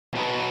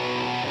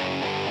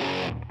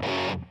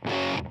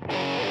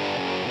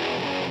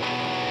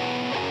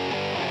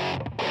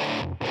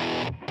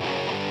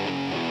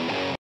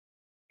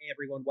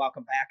everyone,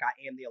 welcome back.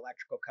 I am the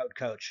Electrical Code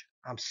Coach.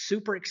 I'm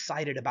super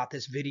excited about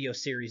this video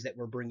series that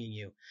we're bringing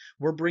you.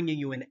 We're bringing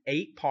you an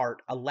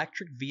 8-part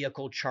electric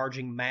vehicle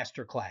charging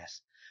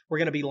masterclass. We're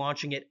going to be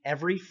launching it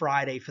every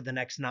Friday for the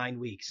next 9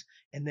 weeks.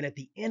 And then at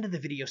the end of the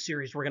video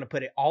series, we're going to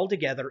put it all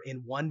together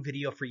in one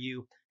video for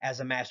you as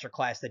a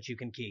masterclass that you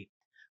can keep.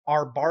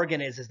 Our bargain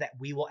is that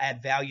we will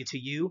add value to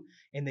you,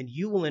 and then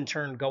you will in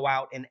turn go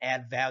out and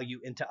add value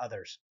into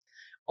others.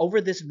 Over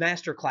this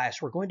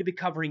masterclass, we're going to be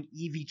covering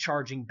EV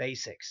charging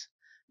basics.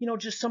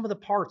 Just some of the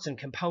parts and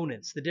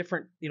components, the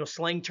different,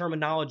 slang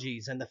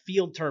terminologies and the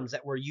field terms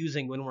that we're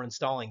using when we're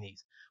installing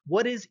these.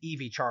 What is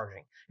EV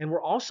charging? And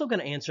we're also going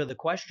to answer the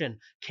question,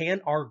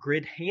 can our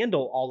grid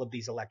handle all of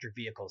these electric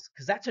vehicles?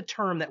 Because that's a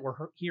term that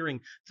we're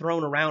hearing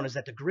thrown around, is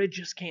that the grid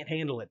just can't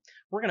handle it.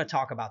 We're going to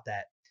talk about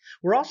that.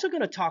 We're also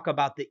going to talk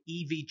about the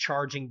EV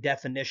charging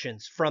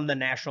definitions from the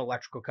National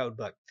Electrical Code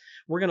Book.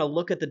 We're going to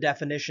look at the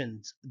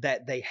definitions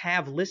that they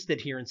have listed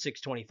here in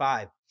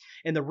 625.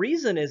 And the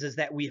reason is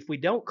that if we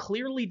don't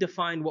clearly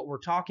define what we're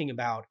talking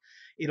about,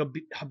 it'll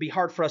be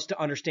hard for us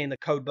to understand the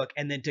code book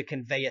and then to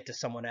convey it to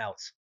someone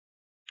else.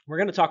 We're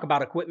going to talk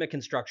about equipment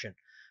construction.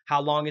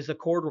 How long is the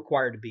cord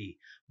required to be?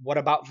 What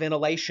about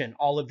ventilation?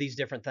 All of these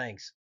different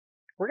things.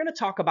 We're going to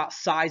talk about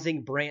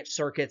sizing branch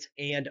circuits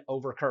and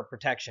overcurrent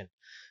protection.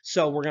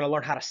 So we're going to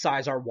learn how to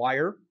size our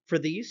wire for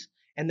these.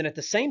 And then at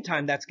the same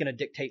time, that's going to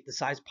dictate the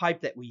size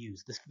pipe that we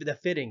use, the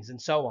fittings,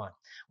 and so on.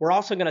 We're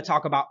also going to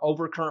talk about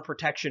overcurrent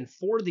protection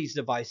for these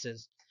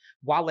devices,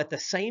 while at the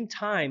same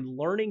time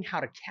learning how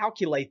to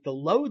calculate the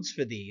loads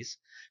for these.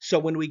 So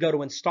when we go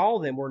to install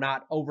them, we're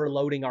not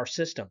overloading our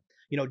system.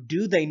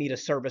 Do they need a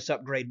service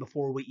upgrade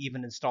before we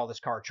even install this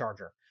car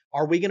charger?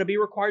 Are we going to be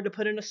required to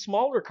put in a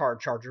smaller car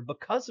charger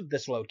because of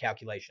this load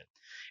calculation?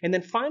 And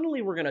then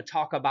finally, we're going to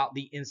talk about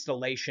the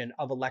installation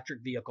of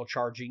electric vehicle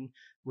charging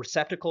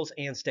receptacles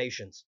and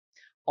stations.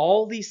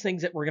 All these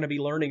things that we're going to be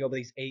learning over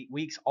these 8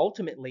 weeks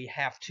ultimately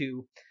have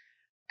to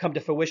come to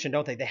fruition,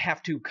 don't they? They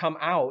have to come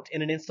out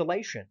in an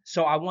installation.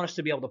 So I want us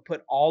to be able to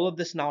put all of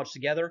this knowledge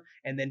together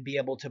and then be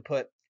able to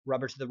put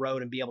rubber to the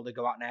road and be able to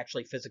go out and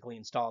actually physically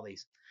install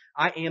these.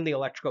 I am the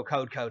Electrical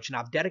Code Coach, and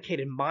I've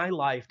dedicated my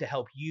life to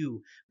help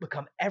you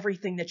become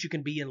everything that you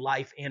can be in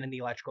life and in the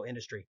electrical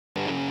industry.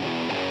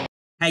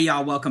 Hey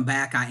y'all, welcome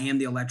back. I am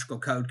the Electrical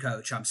Code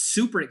Coach. I'm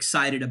super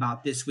excited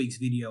about this week's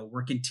video.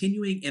 We're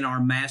continuing in our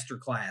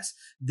masterclass.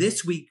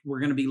 This week, we're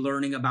going to be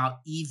learning about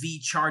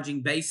EV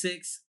charging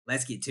basics.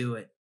 Let's get to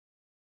it.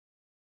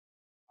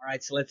 All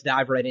right, so let's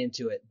dive right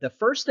into it. The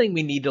first thing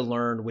we need to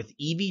learn with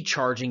EV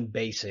charging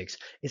basics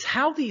is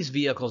how these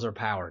vehicles are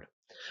powered.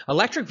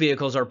 Electric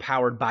vehicles are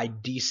powered by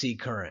DC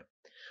current.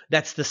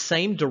 That's the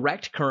same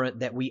direct current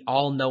that we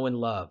all know and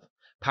love,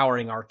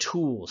 powering our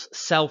tools,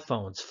 cell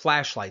phones,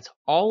 flashlights,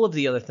 all of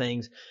the other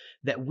things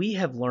that we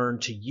have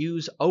learned to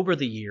use over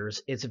the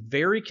years. It's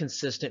very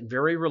consistent,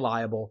 very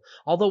reliable,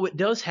 although it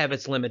does have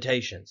its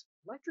limitations.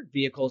 Electric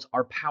vehicles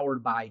are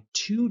powered by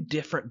 2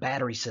 different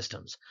battery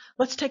systems.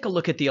 Let's take a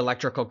look at the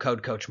Electrical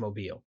Code Coach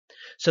Mobile.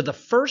 So the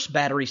first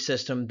battery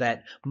system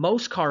that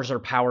most cars are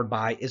powered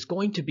by is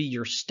going to be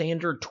your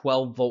standard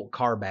 12-volt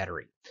car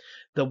battery,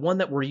 the one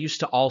that we're used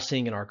to all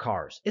seeing in our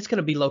cars. It's going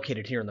to be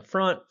located here in the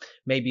front,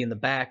 maybe in the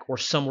back, or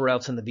somewhere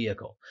else in the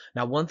vehicle.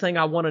 Now, one thing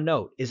I want to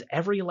note is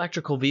every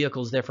electrical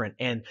vehicle is different,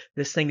 and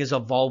this thing is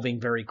evolving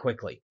very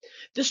quickly.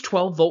 This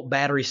 12-volt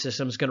battery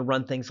system is going to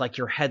run things like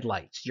your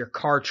headlights, your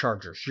car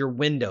chargers, your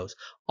windows,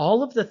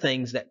 all of the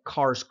things that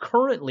cars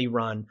currently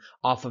run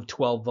off of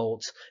 12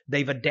 volts,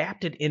 they've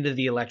adapted into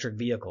the electric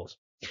vehicles.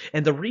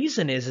 And the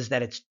reason is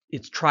that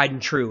it's tried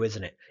and true,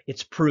 isn't it?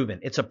 It's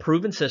proven. It's a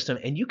proven system,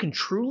 and you can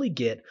truly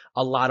get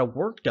a lot of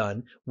work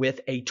done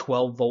with a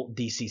 12-volt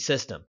DC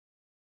system.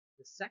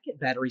 The second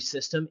battery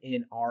system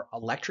in our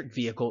electric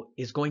vehicle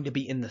is going to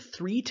be in the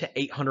 300 to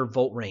 800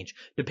 volt range,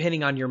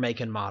 depending on your make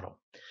and model.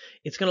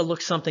 It's going to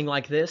look something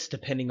like this,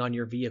 depending on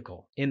your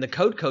vehicle. In the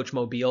Code Coach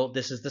Mobile,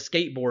 this is the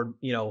skateboard,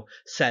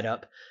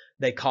 setup.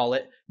 They call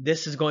it.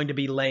 This is going to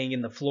be laying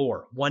in the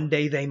floor. One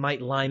day they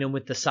might line them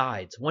with the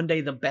sides. One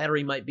day the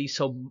battery might be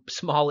so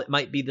small it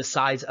might be the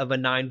size of a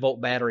 9-volt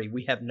battery.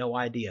 We have no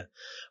idea.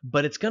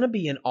 But it's going to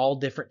be in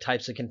all different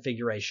types of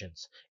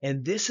configurations.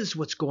 And this is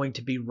what's going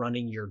to be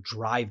running your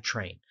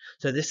drivetrain.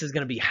 So this is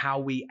going to be how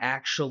we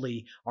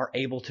actually are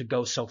able to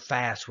go so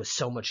fast with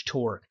so much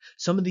torque.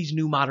 Some of these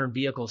new modern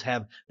vehicles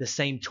have the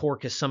same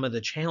torque as some of the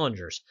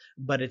Challengers,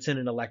 but it's in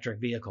an electric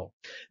vehicle.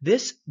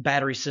 This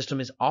battery system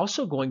is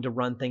also going to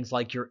run things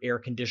like your air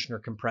conditioner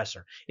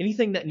compressor.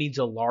 Anything that needs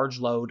a large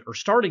load or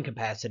starting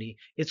capacity,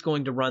 it's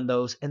going to run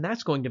those, and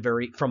that's going to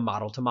vary from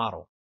model to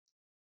model.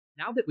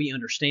 Now that we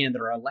understand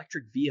that our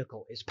electric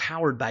vehicle is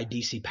powered by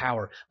DC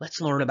power,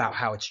 let's learn about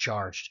how it's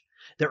charged.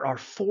 There are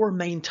 4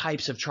 main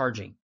types of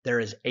charging. There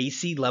is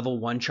AC level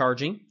 1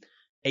 charging,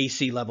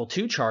 AC level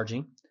 2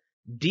 charging,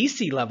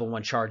 DC level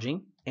 1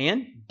 charging,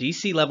 and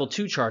DC level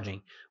 2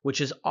 charging,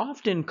 which is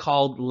often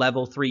called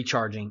level 3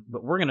 charging,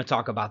 but we're going to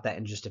talk about that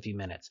in just a few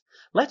minutes.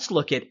 Let's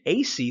look at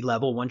AC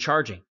level 1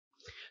 charging.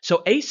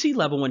 So AC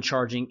level 1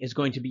 charging is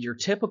going to be your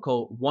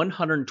typical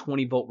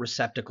 120 volt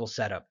receptacle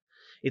setup.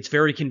 It's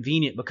very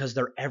convenient because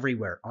they're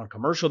everywhere on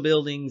commercial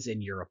buildings,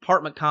 in your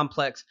apartment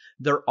complex.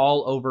 They're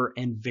all over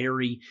and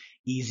very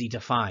easy to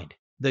find.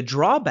 The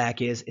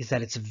drawback is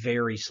that it's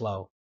very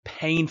slow,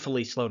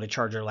 painfully slow to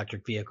charge your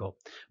electric vehicle,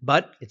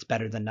 but it's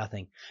better than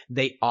nothing.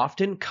 They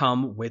often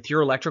come with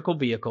your electrical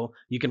vehicle.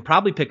 You can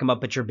probably pick them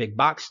up at your big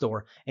box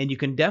store, and you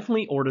can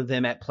definitely order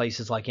them at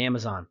places like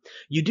Amazon.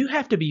 You do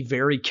have to be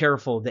very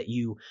careful that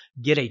you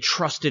get a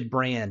trusted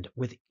brand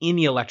with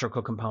any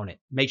electrical component.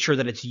 Make sure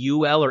that it's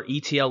UL or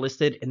ETL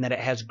listed and that it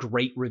has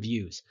great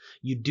reviews.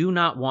 You do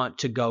not want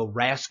to go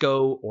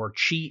Rasco or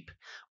cheap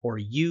or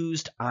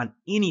used on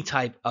any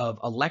type of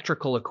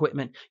electrical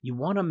equipment. You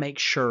want to make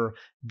sure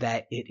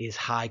that it is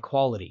high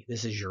quality.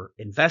 This is your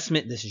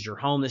investment. This is your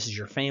home. This is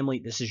your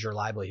family. This is your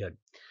livelihood.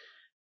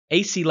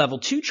 AC level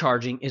 2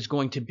 charging is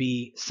going to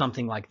be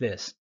something like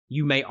this.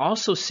 You may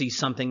also see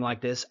something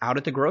like this out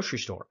at the grocery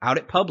store, out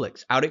at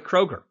Publix, out at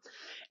Kroger.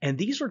 And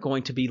these are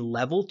going to be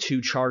level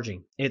 2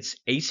 charging. It's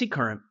AC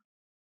current,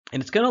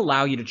 and it's going to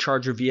allow you to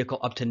charge your vehicle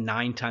up to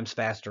 9 times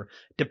faster,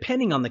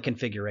 depending on the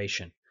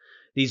configuration.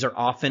 These are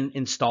often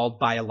installed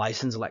by a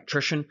licensed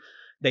electrician.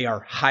 They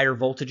are higher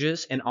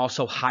voltages and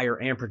also higher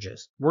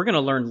amperages. We're going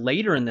to learn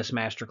later in this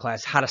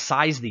masterclass how to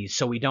size these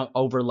so we don't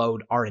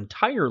overload our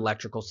entire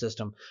electrical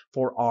system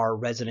for our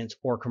residence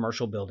or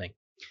commercial building.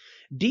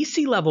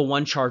 DC level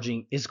 1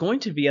 charging is going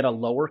to be at a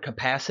lower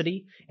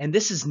capacity, and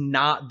this is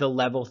not the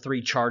level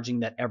 3 charging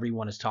that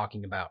everyone is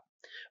talking about.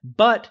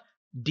 But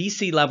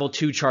DC level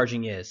 2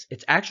 charging is.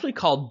 It's actually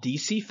called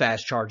DC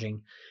fast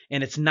charging,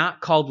 and it's not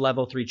called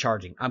level 3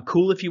 charging. I'm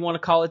cool if you want to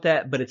call it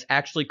that, but it's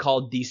actually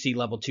called DC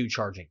level 2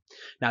 charging.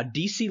 Now,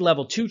 DC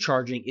level 2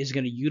 charging is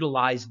going to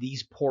utilize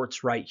these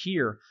ports right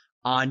here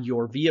on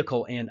your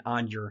vehicle and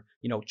on your,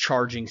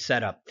 charging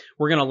setup.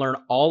 We're going to learn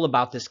all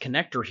about this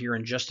connector here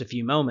in just a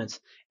few moments,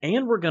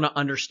 and we're going to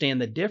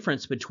understand the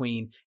difference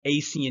between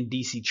AC and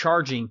DC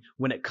charging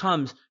when it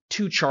comes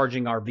to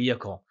charging our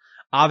vehicle.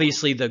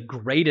 Obviously, the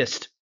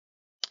greatest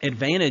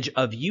advantage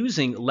of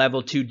using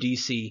level 2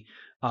 DC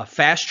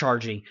fast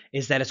charging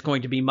is that it's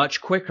going to be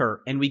much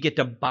quicker, and we get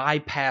to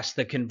bypass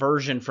the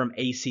conversion from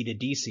AC to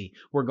DC.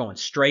 We're going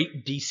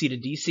straight DC to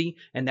DC,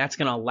 and that's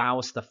going to allow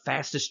us the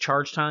fastest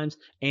charge times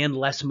and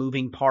less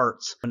moving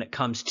parts when it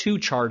comes to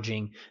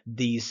charging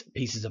these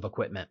pieces of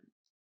equipment.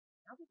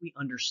 Now that we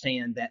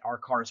understand that our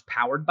car is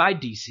powered by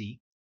DC,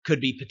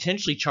 could be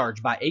potentially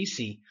charged by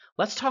AC,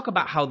 let's talk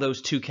about how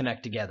those two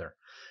connect together.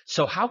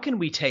 So how can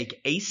we take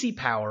AC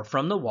power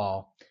from the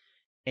wall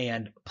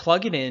and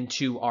plug it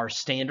into our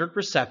standard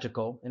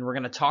receptacle? And we're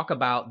going to talk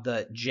about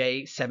the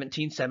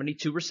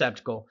J1772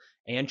 receptacle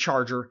and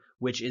charger,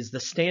 which is the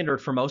standard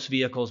for most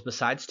vehicles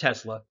besides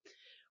Tesla.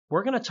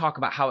 We're going to talk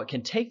about how it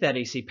can take that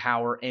AC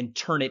power and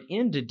turn it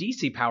into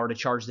DC power to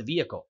charge the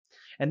vehicle.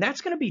 And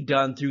that's going to be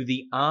done through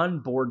the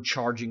onboard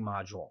charging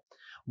module.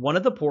 One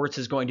of the ports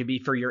is going to be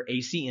for your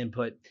AC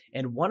input,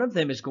 and one of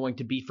them is going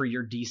to be for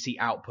your DC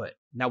output.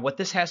 Now, what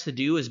this has to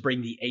do is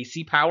bring the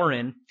AC power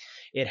in.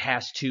 It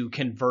has to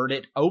convert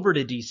it over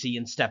to DC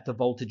and step the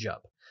voltage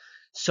up.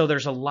 So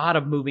there's a lot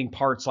of moving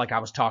parts like I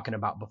was talking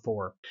about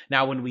before.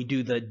 Now, when we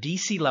do the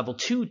DC level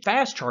 2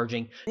 fast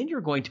charging, then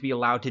you're going to be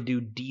allowed to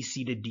do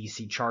DC to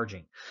DC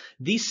charging.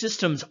 These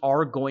systems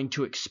are going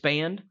to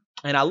expand,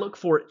 and I look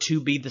for it to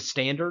be the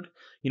standard.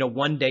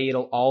 One day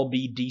it'll all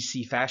be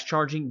DC fast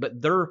charging,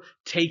 but they're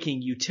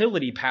taking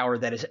utility power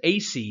that is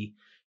AC,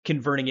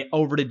 converting it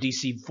over to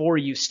DC for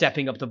you,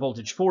 stepping up the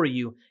voltage for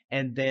you,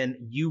 and then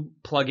you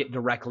plug it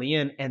directly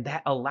in, and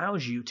that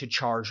allows you to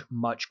charge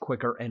much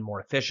quicker and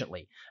more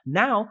efficiently.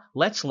 Now,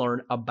 let's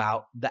learn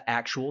about the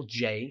actual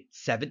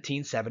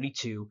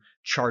J1772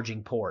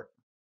 charging port.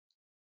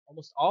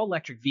 Almost all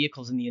electric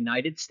vehicles in the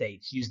United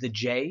States use the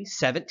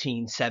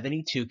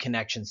J1772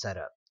 connection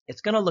setup.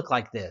 It's going to look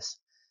like this.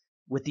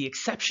 With the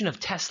exception of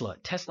Tesla,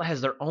 Tesla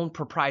has their own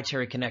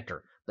proprietary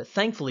connector, but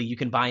thankfully you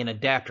can buy an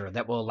adapter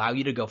that will allow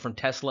you to go from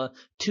Tesla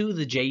to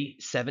the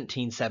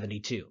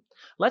J1772.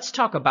 Let's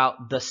talk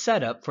about the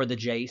setup for the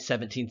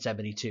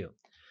J1772.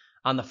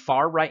 On the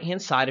far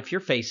right-hand side, if you're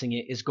facing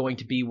it, is going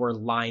to be where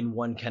line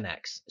 1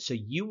 connects. So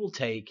you will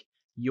take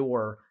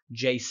your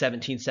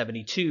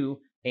J1772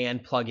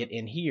 and plug it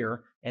in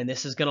here, and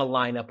this is going to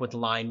line up with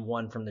line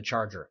 1 from the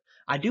charger.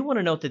 I do want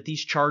to note that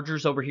these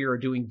chargers over here are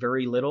doing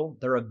very little.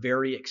 They're a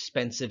very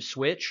expensive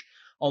switch.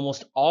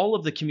 Almost all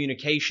of the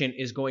communication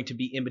is going to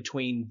be in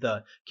between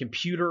the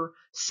computer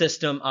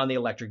system on the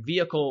electric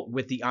vehicle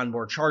with the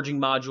onboard charging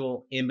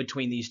module in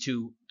between these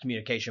two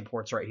communication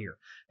ports right here.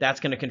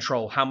 That's going to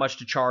control how much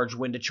to charge,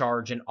 when to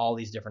charge, and all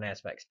these different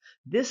aspects.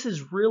 This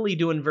is really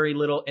doing very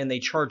little, and they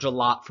charge a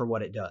lot for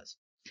what it does.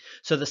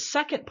 So the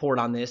second port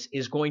on this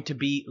is going to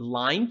be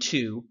line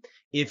 2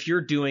 if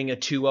you're doing a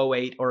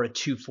 208 or a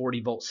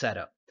 240 volt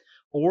setup.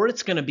 Or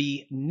it's going to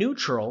be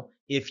neutral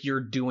if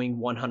you're doing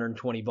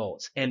 120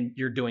 volts and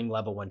you're doing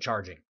level 1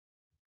 charging.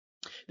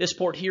 This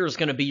port here is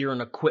going to be your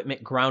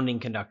equipment grounding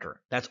conductor.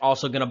 That's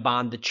also going to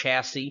bond the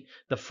chassis,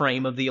 the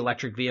frame of the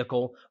electric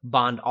vehicle,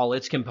 bond all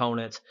its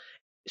components.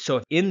 So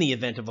if in the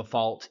event of a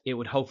fault, it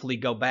would hopefully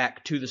go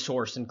back to the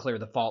source and clear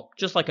the fault,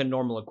 just like a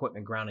normal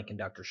equipment grounding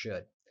conductor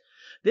should.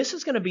 This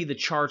is going to be the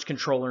charge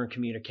controller and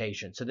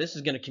communication. So this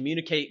is going to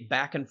communicate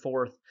back and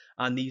forth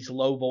on these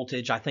low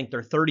voltage. I think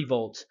they're 30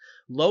 volts,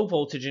 low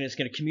voltage, and it's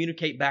going to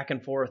communicate back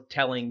and forth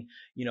telling,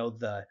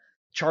 the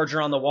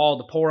charger on the wall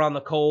to pour on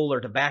the coal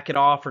or to back it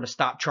off or to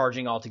stop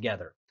charging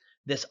altogether.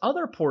 This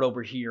other port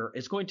over here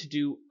is going to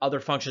do other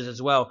functions as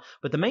well.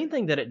 But the main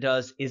thing that it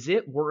does is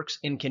it works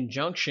in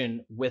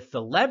conjunction with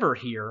the lever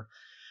here.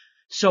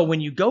 So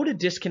when you go to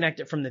disconnect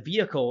it from the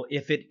vehicle,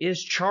 if it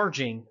is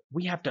charging,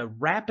 we have to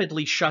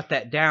rapidly shut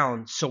that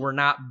down so we're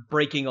not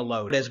breaking a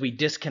load. As we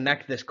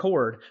disconnect this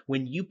cord,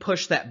 when you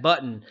push that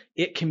button,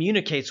 it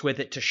communicates with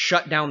it to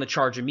shut down the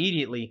charge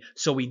immediately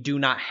so we do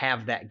not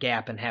have that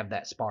gap and have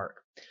that spark.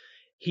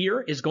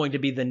 Here is going to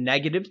be the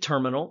negative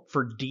terminal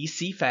for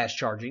DC fast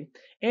charging,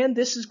 and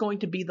this is going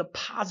to be the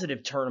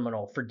positive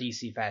terminal for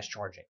DC fast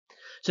charging.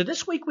 So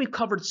this week we've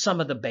covered some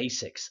of the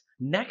basics.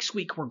 Next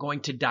week we're going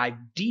to dive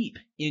deep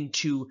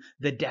into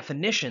the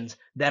definitions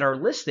that are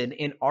listed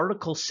in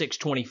Article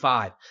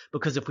 625,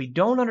 because if we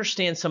don't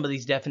understand some of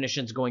these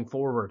definitions going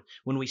forward,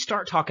 when we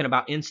start talking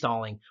about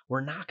installing,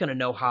 we're not going to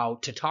know how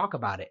to talk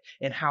about it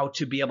and how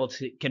to be able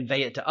to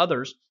convey it to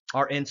others,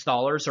 our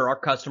installers or our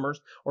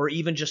customers, or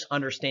even just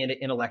understand it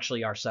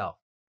intellectually ourselves.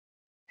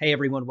 Hey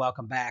everyone,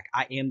 welcome back.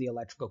 I am the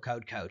Electrical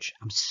Code Coach.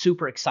 I'm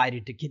super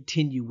excited to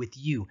continue with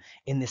you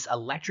in this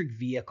electric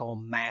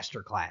vehicle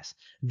masterclass.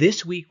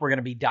 This week, we're going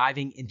to be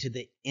diving into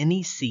the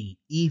NEC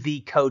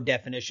EV code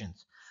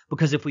definitions,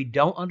 because if we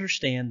don't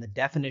understand the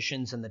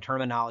definitions and the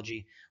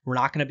terminology, we're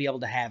not going to be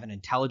able to have an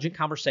intelligent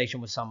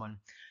conversation with someone.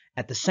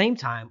 At the same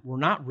time, we're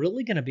not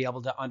really going to be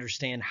able to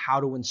understand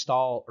how to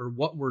install or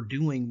what we're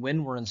doing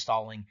when we're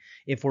installing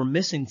if we're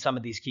missing some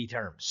of these key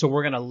terms. So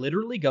we're going to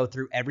literally go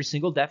through every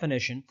single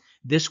definition.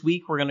 This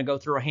week, we're going to go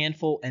through a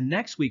handful, and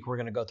next week, we're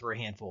going to go through a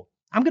handful.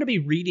 I'm going to be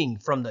reading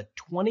from the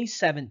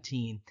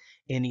 2017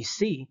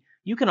 NEC.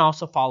 You can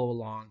also follow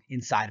along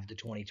inside of the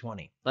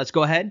 2020. Let's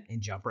go ahead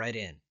and jump right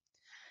in.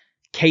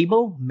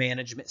 Cable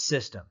management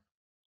system.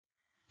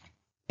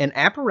 An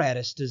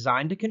apparatus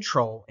designed to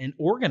control and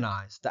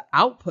organize the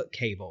output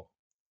cable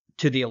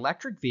to the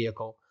electric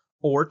vehicle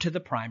or to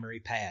the primary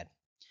pad.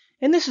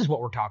 And this is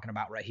what we're talking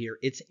about right here.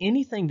 It's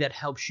anything that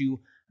helps you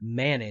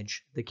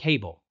manage the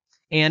cable.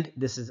 And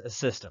this is a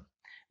system.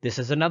 This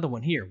is another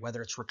one here,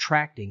 whether it's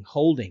retracting,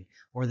 holding,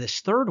 or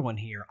this third one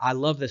here. I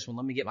love this one.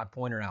 Let me get my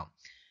pointer out.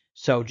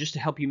 So just to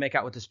help you make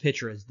out what this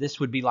picture is, this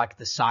would be like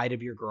the side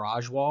of your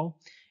garage wall.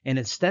 And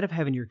instead of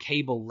having your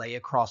cable lay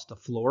across the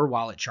floor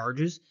while it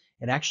charges,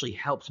 it actually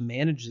helps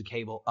manage the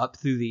cable up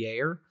through the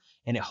air,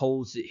 and it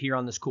holds it here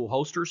on this cool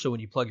holster. So when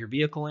you plug your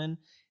vehicle in,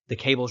 the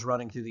cable's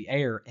running through the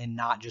air and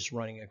not just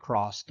running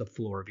across the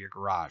floor of your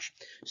garage.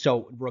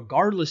 So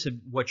regardless of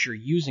what you're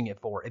using it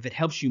for, if it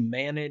helps you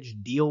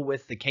manage, deal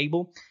with the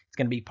cable, it's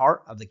going to be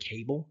part of the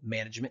cable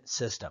management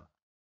system.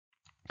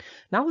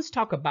 Now let's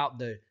talk about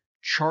the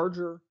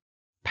charger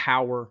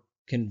power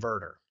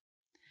converter.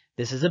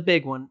 This is a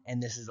big one,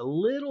 and this is a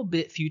little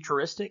bit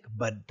futuristic,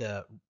 but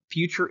the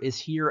future is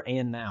here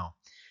and now.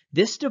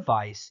 This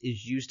device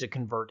is used to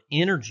convert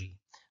energy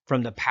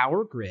from the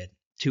power grid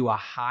to a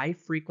high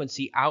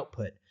frequency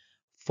output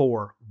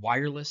for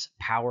wireless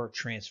power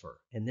transfer.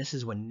 And this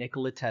is when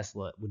Nikola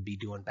Tesla would be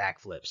doing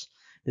backflips.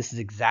 This is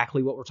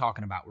exactly what we're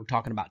talking about. We're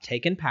talking about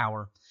taking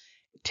power,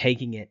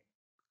 taking it,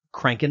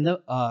 cranking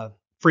the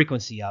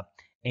frequency up,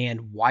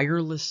 and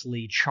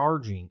wirelessly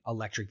charging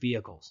electric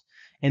vehicles.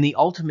 And the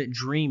ultimate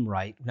dream,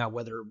 right now,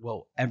 whether it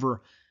will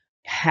ever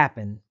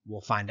happen,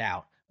 we'll find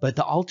out. But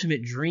the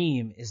ultimate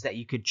dream is that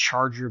you could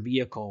charge your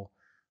vehicle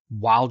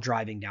while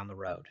driving down the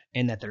road,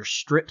 and that there's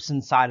strips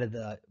inside of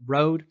the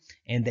road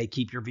and they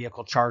keep your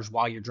vehicle charged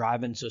while you're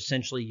driving. So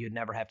essentially you'd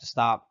never have to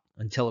stop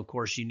until, of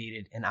course, you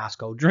needed an ice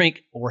cold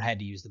drink or had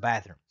to use the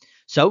bathroom.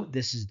 So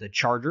this is the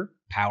charger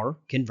power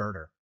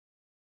converter.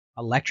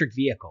 Electric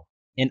vehicle,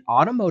 an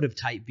automotive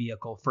type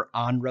vehicle for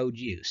on-road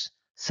use,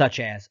 such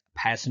as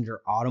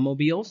passenger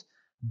automobiles,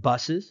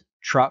 buses,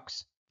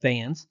 trucks,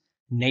 vans,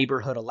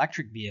 neighborhood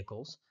electric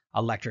vehicles,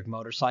 electric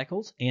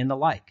motorcycles, and the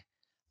like.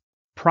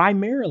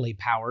 Primarily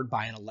powered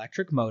by an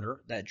electric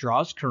motor that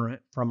draws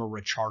current from a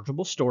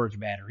rechargeable storage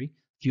battery,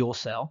 fuel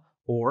cell,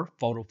 or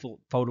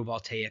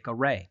photovoltaic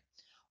array,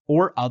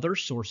 or other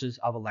sources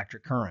of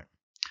electric current.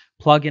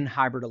 Plug-in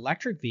hybrid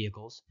electric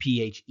vehicles,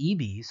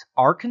 PHEVs,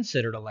 are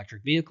considered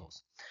electric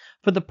vehicles.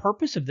 For the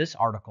purpose of this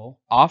article,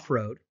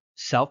 off-road,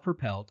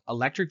 self-propelled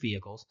electric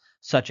vehicles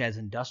such as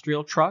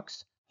industrial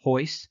trucks,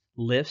 hoists,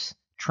 lifts,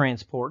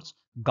 transports,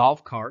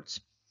 golf carts,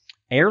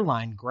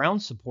 airline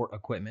ground support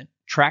equipment,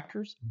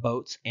 tractors,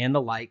 boats, and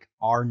the like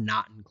are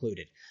not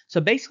included. So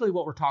basically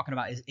what we're talking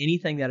about is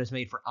anything that is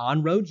made for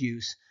on-road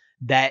use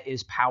that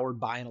is powered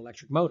by an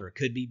electric motor. It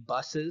could be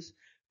buses,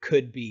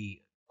 could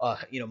be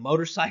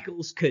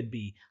motorcycles, could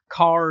be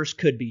cars,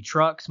 could be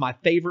trucks. My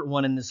favorite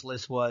one in this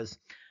list was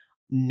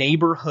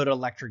neighborhood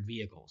electric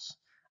vehicles.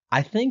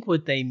 I think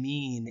what they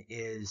mean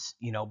is,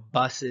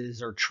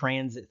 buses or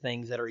transit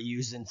things that are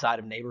used inside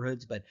of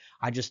neighborhoods, but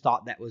I just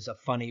thought that was a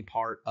funny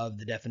part of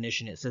the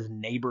definition. It says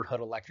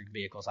neighborhood electric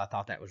vehicles. I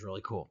thought that was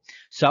really cool.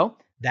 So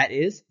that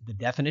is the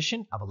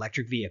definition of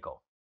electric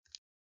vehicle.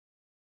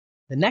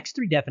 The next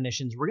three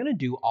definitions we're going to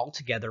do all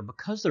together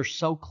because they're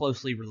so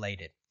closely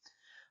related.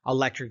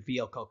 Electric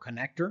vehicle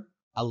connector,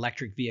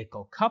 electric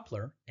vehicle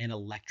coupler, and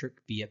electric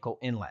vehicle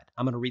inlet.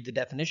 I'm going to read the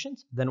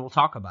definitions, then we'll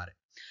talk about it.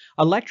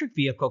 Electric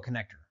vehicle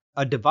connector,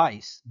 a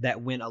device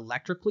that when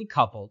electrically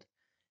coupled,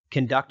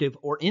 conductive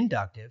or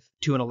inductive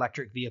to an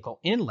electric vehicle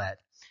inlet,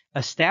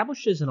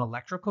 establishes an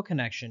electrical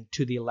connection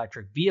to the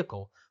electric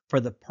vehicle for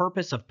the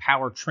purpose of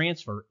power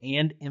transfer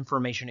and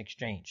information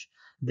exchange.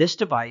 This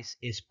device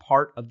is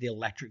part of the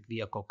electric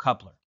vehicle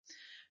coupler.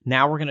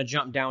 Now we're going to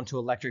jump down to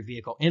electric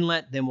vehicle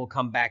inlet, then we'll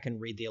come back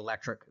and read the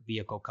electric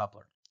vehicle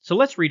coupler. So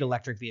let's read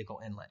electric vehicle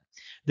inlet.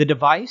 The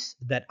device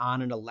that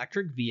on an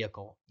electric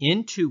vehicle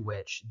into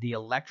which the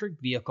electric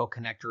vehicle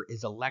connector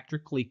is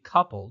electrically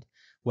coupled,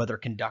 whether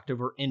conductive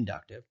or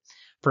inductive,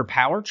 for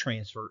power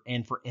transfer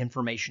and for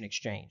information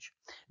exchange.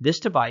 This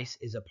device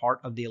is a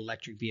part of the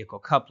electric vehicle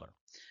coupler.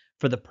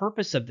 For the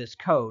purpose of this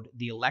code,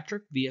 the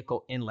electric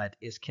vehicle inlet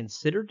is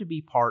considered to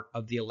be part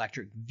of the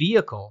electric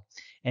vehicle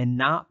and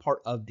not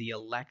part of the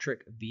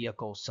electric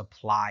vehicle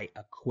supply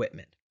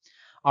equipment.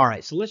 All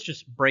right, so let's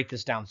just break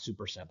this down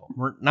super simple.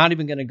 We're not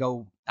even going to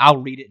go,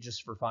 I'll read it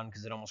just for fun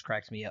because it almost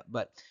cracks me up,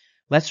 but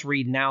let's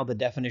read now the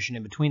definition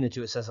in between the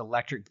two. It says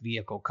electric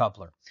vehicle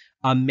coupler,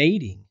 a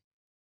mating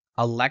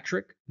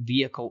electric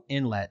vehicle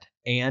inlet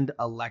and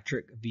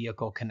electric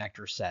vehicle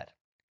connector set.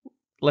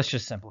 Let's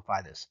just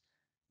simplify this.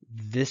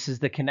 This is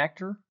the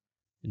connector,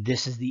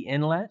 this is the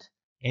inlet,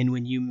 and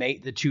when you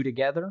mate the two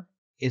together,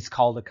 it's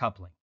called a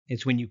coupling.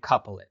 It's when you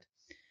couple it.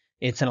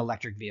 It's an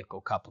electric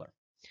vehicle coupler.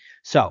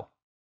 So,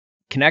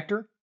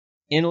 connector,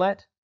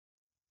 inlet,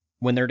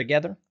 when they're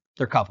together,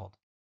 they're coupled.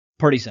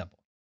 Pretty simple.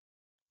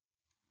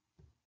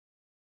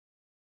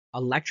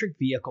 Electric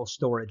vehicle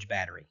storage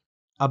battery.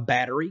 A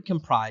battery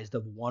comprised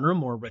of one or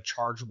more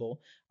rechargeable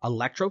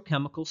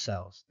electrochemical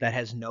cells that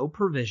has no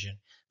provision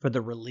for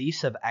the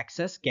release of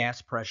excess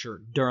gas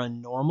pressure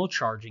during normal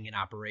charging and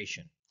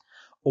operation,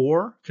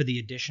 or for the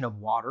addition of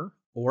water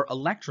or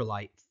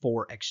electrolyte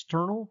for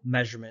external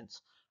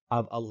measurements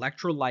of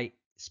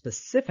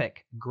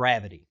electrolyte-specific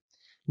gravity.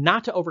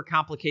 Not to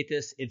overcomplicate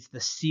this, it's the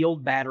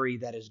sealed battery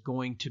that is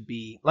going to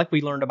be, like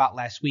we learned about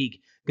last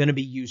week, going to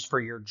be used for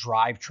your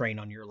drivetrain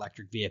on your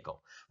electric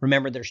vehicle.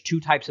 Remember, there's two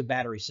types of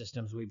battery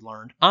systems we've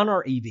learned on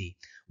our EV.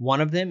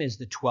 One of them is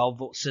the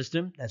 12-volt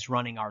system that's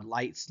running our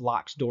lights,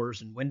 locks,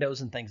 doors, and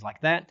windows and things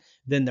like that.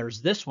 Then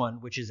there's this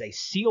one, which is a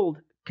sealed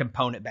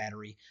component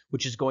battery,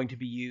 which is going to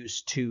be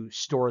used to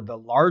store the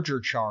larger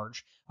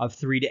charge of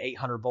 300 to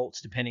 800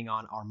 volts, depending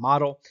on our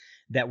model,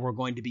 that we're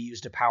going to be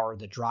used to power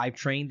the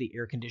drivetrain, the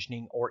air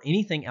conditioning, or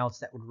anything else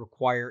that would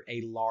require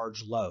a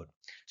large load.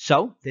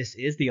 So this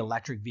is the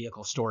electric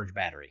vehicle storage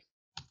battery.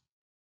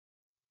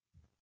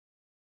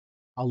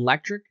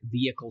 Electric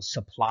vehicle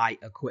supply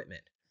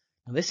equipment.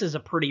 Now, this is a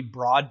pretty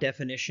broad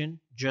definition,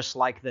 just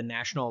like the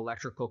National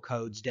Electrical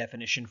Code's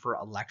definition for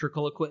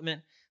electrical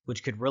equipment,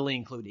 which could really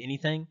include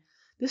anything.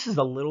 This is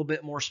a little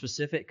bit more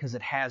specific because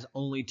it has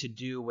only to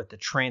do with the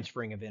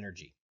transferring of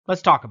energy.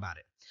 Let's talk about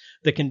it.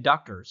 The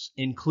conductors,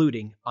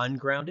 including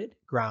ungrounded,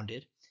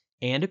 grounded,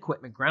 and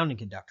equipment grounding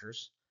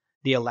conductors,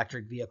 the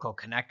electric vehicle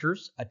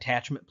connectors,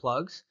 attachment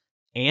plugs,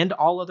 and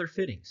all other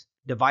fittings,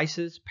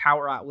 devices,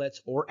 power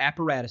outlets, or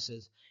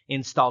apparatuses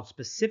installed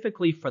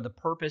specifically for the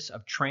purpose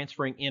of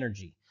transferring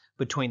energy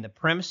between the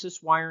premises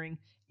wiring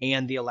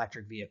and the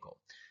electric vehicle.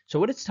 So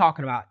what it's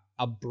talking about,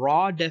 a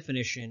broad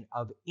definition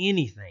of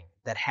anything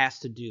that has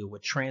to do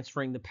with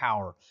transferring the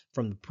power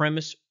from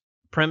the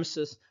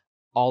premises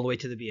all the way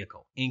to the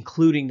vehicle,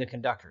 including the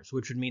conductors,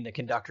 which would mean the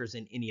conductors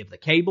in any of the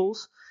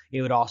cables.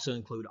 It would also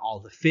include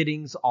all the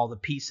fittings, all the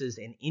pieces,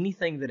 and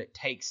anything that it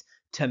takes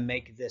to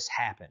make this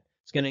happen.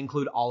 It's going to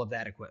include all of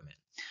that equipment.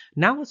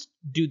 Now let's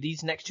do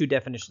these next two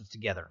definitions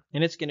together,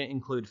 and it's going to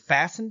include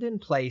fastened in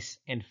place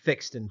and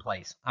fixed in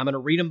place. I'm going to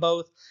read them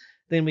both,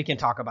 then we can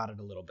talk about it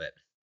a little bit.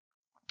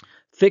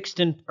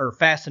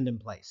 Fastened in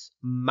place.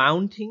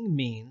 Mounting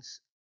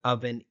means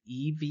of an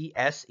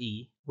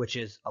EVSE, which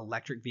is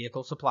electric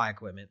vehicle supply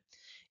equipment,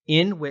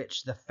 in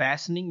which the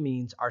fastening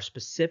means are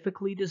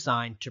specifically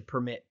designed to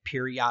permit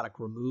periodic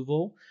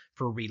removal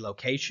for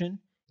relocation,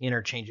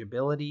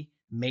 interchangeability,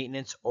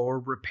 maintenance, or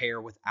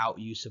repair without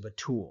use of a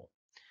tool.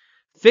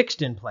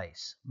 Fixed in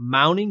place.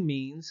 Mounting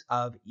means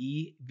of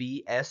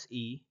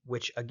EVSE,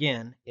 which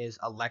again is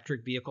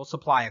electric vehicle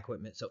supply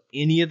equipment. So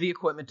any of the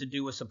equipment to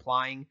do with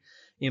supplying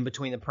in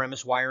between the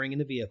premise wiring and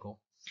the vehicle.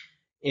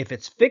 If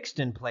it's fixed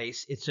in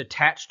place, it's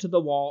attached to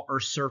the wall or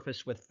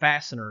surface with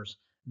fasteners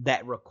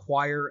that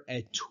require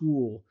a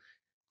tool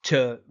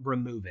to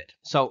remove it.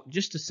 So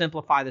just to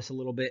simplify this a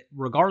little bit,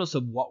 regardless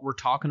of what we're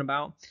talking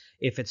about,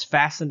 if it's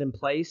fastened in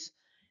place,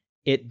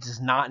 it does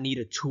not need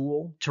a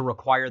tool to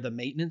require the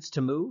maintenance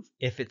to move.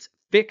 If it's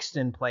fixed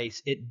in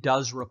place, it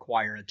does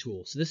require a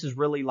tool. So this is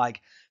really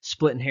like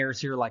splitting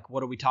hairs here. Like,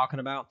 what are we talking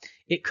about?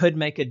 It could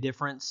make a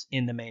difference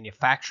in the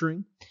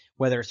manufacturing,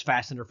 whether it's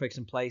fastened or fixed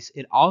in place.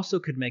 It also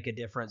could make a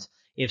difference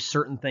if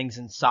certain things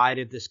inside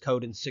of this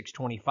code in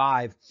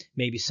 625,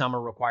 maybe some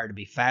are required to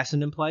be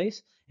fastened in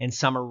place and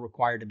some are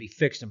required to be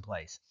fixed in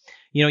place.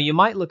 You know, you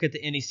might look at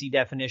the NEC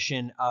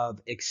definition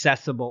of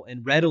accessible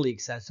and readily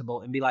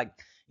accessible and be like,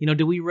 you know,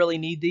 do we really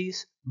need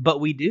these? But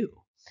we do.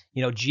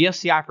 You know,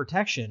 GFCI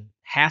protection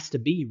has to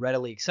be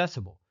readily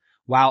accessible,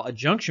 while a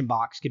junction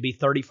box could be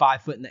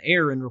 35 foot in the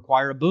air and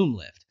require a boom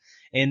lift.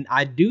 And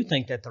I do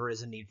think that there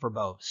is a need for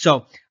both.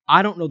 So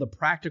I don't know the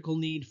practical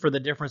need for the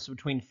difference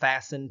between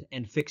fastened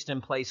and fixed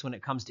in place when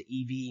it comes to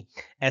EV,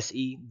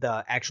 SE,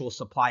 the actual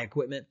supply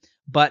equipment,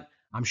 but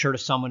I'm sure to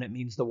someone it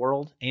means the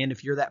world. And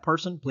if you're that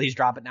person, please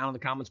drop it down in the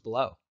comments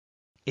below.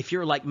 If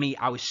you're like me,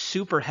 I was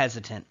super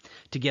hesitant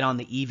to get on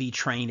the EV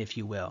train, if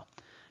you will.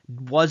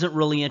 Wasn't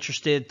really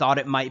interested, thought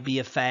it might be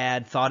a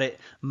fad, thought it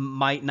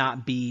might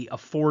not be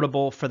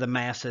affordable for the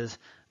masses,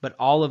 but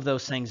all of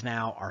those things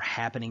now are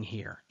happening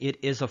here.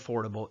 It is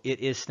affordable, it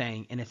is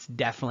staying, and it's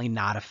definitely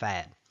not a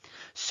fad.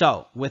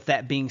 So with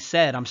that being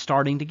said, I'm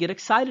starting to get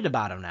excited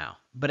about them now,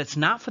 but it's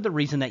not for the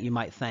reason that you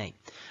might think.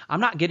 I'm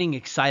not getting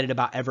excited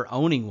about ever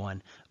owning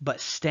one,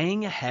 but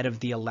staying ahead of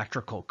the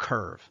electrical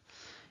curve.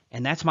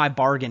 And that's my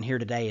bargain here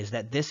today, is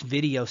that this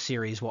video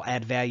series will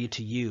add value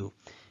to you,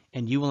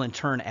 and you will in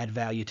turn add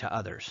value to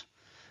others.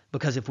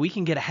 Because if we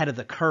can get ahead of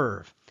the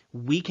curve,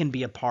 we can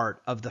be a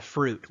part of the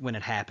fruit when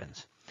it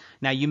happens.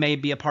 Now, you may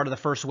be a part of the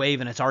first wave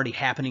and it's already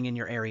happening in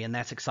your area, and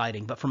that's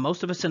exciting. But for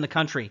most of us in the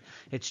country,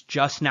 it's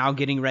just now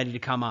getting ready to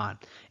come on.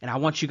 And I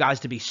want you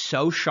guys to be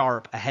so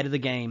sharp ahead of the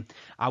game.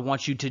 I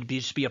want you to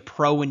just be a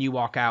pro when you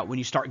walk out. When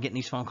you start getting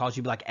these phone calls,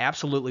 you'll be like,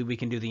 absolutely, we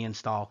can do the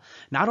install.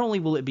 Not only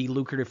will it be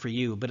lucrative for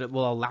you, but it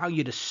will allow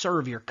you to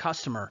serve your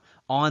customer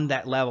on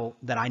that level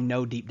that I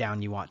know deep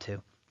down you want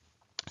to.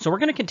 So we're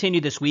going to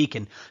continue this week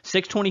in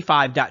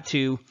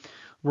 625.2.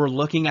 We're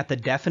looking at the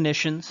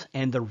definitions,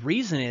 and the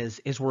reason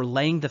is we're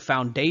laying the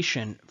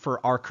foundation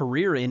for our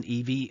career in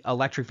EV,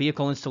 electric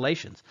vehicle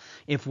installations.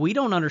 If we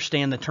don't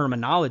understand the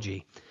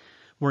terminology,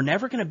 we're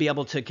never going to be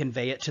able to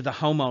convey it to the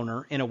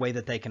homeowner in a way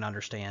that they can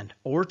understand,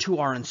 or to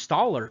our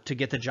installer to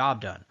get the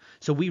job done.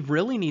 So we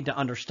really need to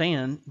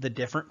understand the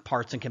different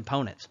parts and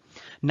components.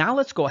 Now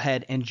let's go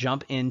ahead and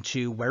jump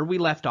into where we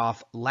left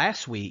off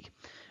last week.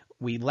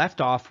 We left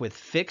off with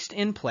fixed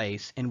in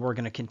place, and we're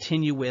going to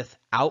continue with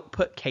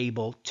output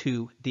cable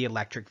to the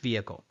electric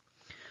vehicle.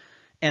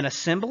 An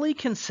assembly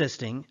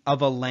consisting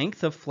of a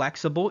length of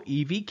flexible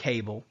EV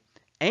cable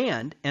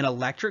and an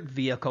electric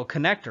vehicle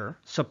connector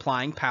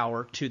supplying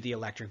power to the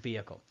electric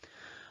vehicle.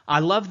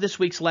 I love this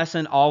week's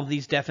lesson. All of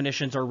these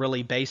definitions are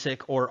really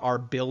basic or are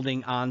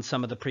building on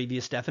some of the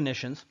previous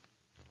definitions.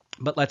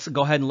 But let's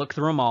go ahead and look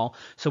through them all.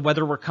 So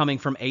whether we're coming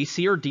from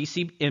AC or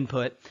DC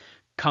input,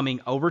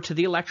 coming over to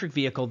the electric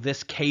vehicle,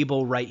 this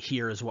cable right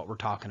here is what we're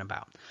talking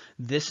about.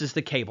 This is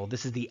the cable.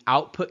 This is the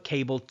output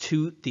cable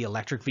to the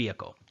electric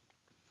vehicle.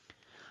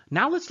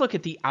 Now let's look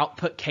at the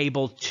output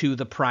cable to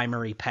the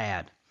primary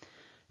pad.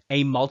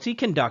 A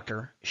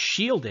multi-conductor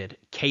shielded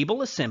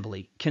cable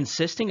assembly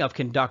consisting of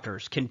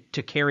conductors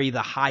to carry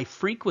the high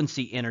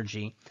frequency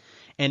energy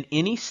and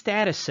any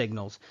status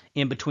signals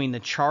in between the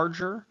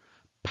charger,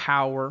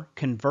 power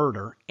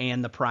converter,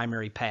 and the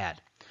primary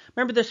pad.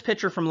 Remember this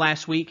picture from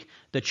last week?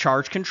 The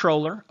charge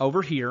controller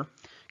over here,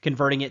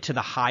 converting it to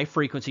the high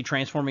frequency,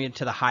 transforming it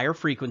to the higher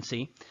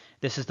frequency.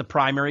 This is the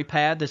primary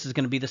pad. This is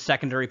going to be the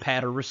secondary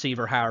pad or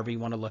receiver, however you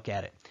want to look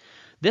at it.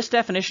 This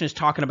definition is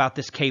talking about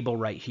this cable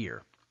right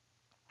here.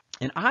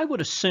 And I would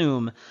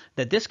assume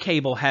that this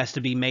cable has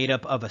to be made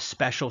up of a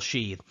special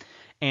sheath.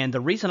 And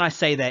the reason I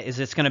say that is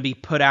it's going to be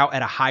put out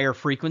at a higher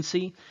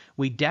frequency.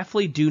 We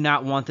definitely do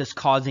not want this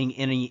causing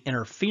any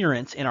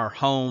interference in our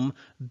home,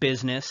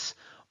 business,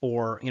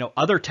 or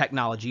other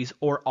technologies,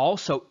 or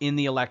also in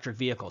the electric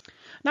vehicle.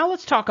 Now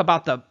let's talk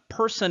about the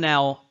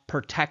personnel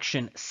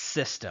protection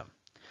system.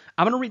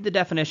 I'm going to read the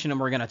definition and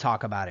we're going to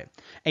talk about it.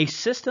 A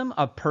system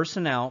of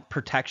personnel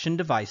protection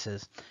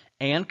devices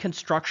and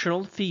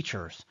constructional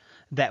features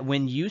that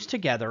when used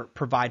together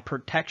provide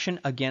protection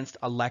against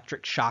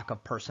electric shock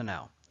of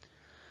personnel.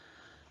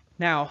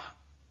 Now,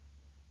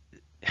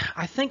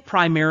 I think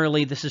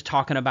primarily this is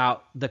talking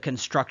about the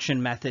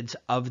construction methods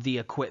of the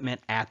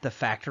equipment at the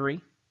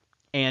factory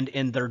and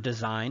in their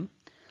design.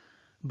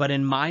 But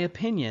in my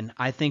opinion,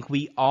 I think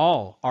we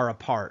all are a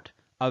part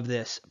of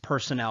this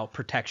personnel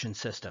protection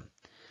system.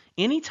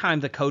 Anytime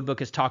the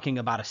codebook is talking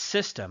about a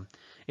system,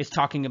 it's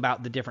talking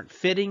about the different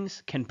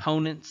fittings,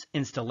 components,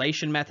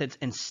 installation methods,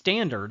 and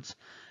standards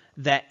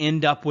that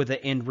end up with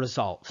the end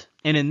result.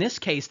 And in this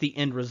case, the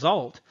end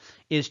result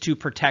is to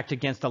protect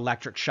against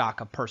electric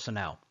shock of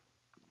personnel.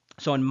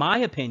 So in my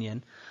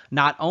opinion,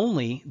 not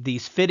only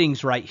these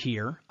fittings right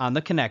here on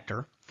the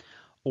connector,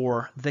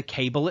 or the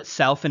cable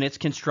itself and its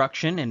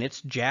construction and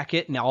its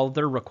jacket and all of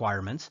their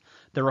requirements,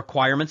 the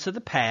requirements of the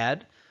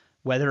pad,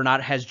 whether or not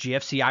it has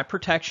GFCI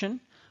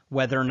protection,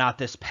 whether or not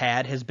this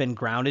pad has been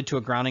grounded to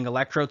a grounding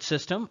electrode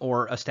system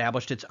or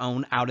established its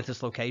own out at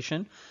this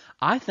location.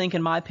 I think,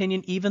 in my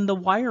opinion, even the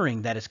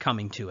wiring that is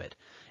coming to it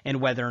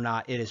and whether or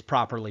not it is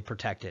properly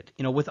protected,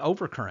 with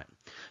overcurrent.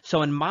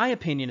 So in my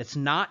opinion, it's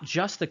not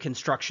just the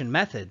construction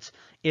methods,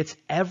 it's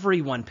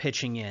everyone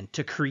pitching in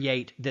to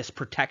create this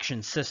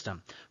protection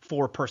system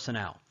for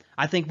personnel.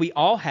 I think we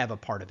all have a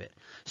part of it.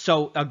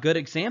 So a good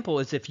example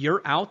is if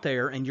you're out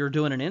there and you're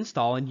doing an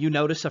install and you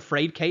notice a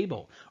frayed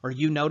cable or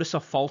you notice a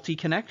faulty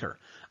connector.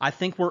 I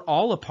think we're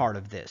all a part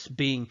of this,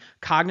 being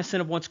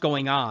cognizant of what's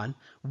going on,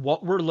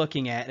 what we're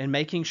looking at, and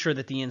making sure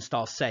that the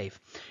install is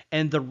safe.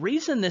 And the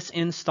reason this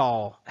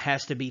install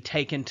has to be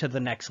taken to the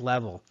next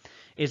level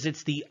is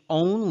it's the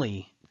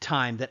only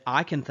time that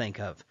I can think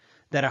of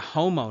that a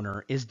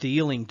homeowner is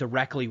dealing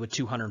directly with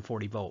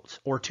 240 volts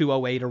or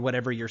 208 or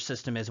whatever your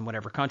system is in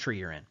whatever country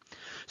you're in.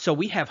 So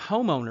we have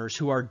homeowners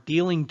who are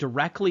dealing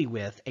directly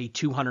with a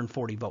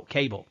 240 volt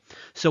cable.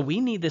 So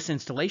we need this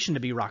installation to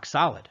be rock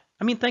solid.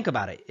 I mean, think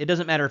about it. It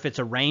doesn't matter if it's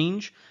a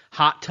range,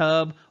 hot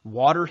tub,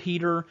 water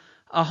heater.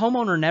 A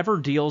homeowner never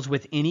deals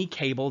with any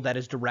cable that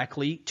is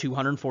directly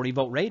 240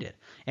 volt rated.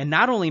 And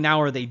not only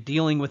now are they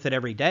dealing with it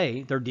every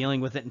day, they're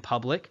dealing with it in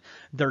public.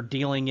 They're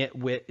dealing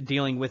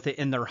with it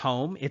in their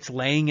home. It's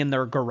laying in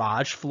their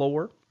garage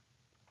floor.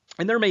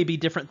 And there may be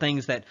different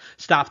things that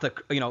stop the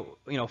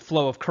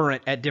flow of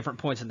current at different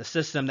points in the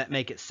system that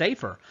make it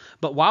safer.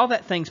 But while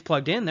that thing's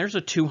plugged in, there's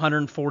a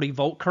 240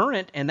 volt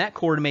current and that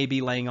cord may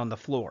be laying on the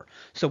floor.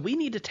 So we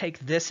need to take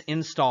this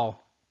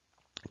install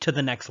to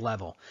the next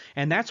level.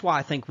 And that's why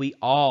I think we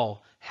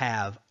all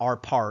have our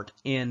part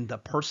in the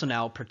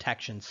personnel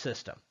protection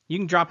system. You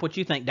can drop what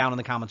you think down in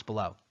the comments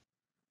below.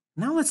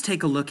 Now let's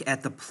take a look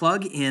at the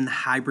plug-in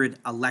hybrid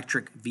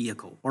electric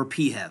vehicle, or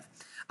PHEV,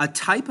 a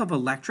type of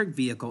electric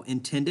vehicle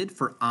intended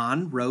for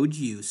on-road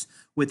use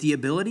with the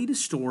ability to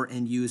store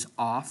and use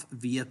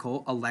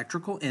off-vehicle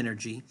electrical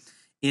energy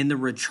in the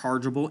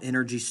rechargeable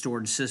energy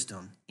storage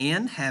system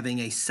and having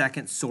a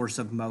second source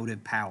of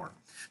motive power.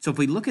 So if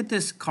we look at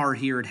this car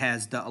here, it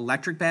has the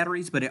electric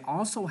batteries, but it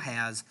also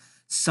has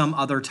some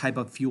other type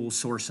of fuel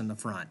source in the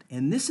front.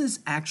 And this is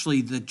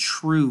actually the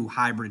true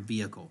hybrid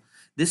vehicle.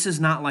 This is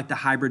not like the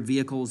hybrid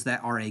vehicles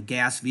that are a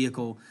gas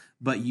vehicle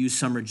but use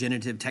some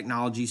regenerative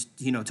technologies,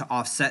 to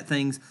offset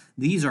things.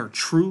 These are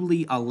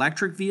truly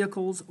electric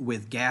vehicles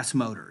with gas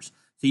motors.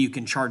 So you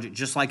can charge it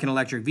just like an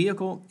electric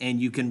vehicle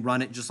and you can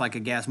run it just like a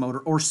gas motor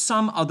or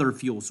some other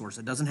fuel source.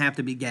 It doesn't have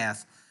to be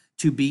gas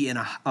to be in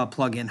a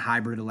plug-in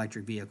hybrid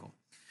electric vehicle.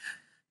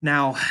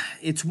 Now,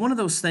 it's one of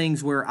those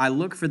things where I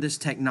look for this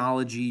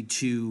technology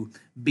to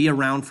be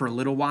around for a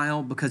little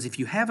while because if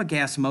you have a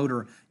gas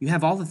motor, you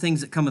have all the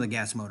things that come with a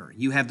gas motor.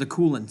 You have the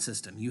coolant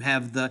system, you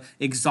have the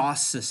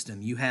exhaust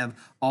system, you have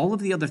all of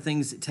the other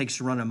things it takes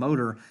to run a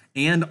motor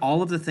and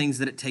all of the things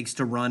that it takes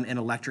to run an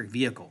electric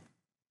vehicle.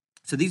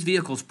 So these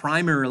vehicles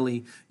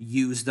primarily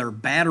use their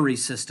battery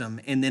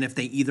system, and then if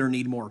they either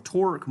need more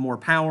torque, more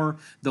power,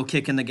 they'll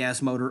kick in the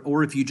gas motor,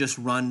 or if you just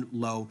run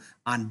low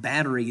on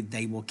battery,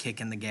 they will kick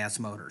in the gas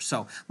motor.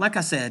 So like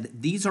I said,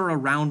 these are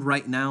around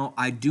right now.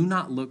 I do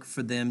not look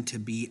for them to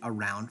be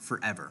around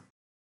forever.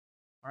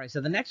 All right,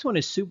 so the next one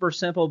is super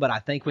simple, but I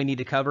think we need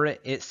to cover it.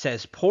 It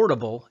says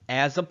portable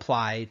as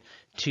applied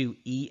to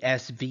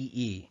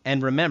ESVE.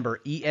 And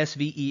remember,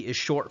 ESVE is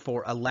short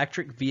for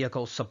Electric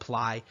Vehicle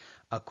Supply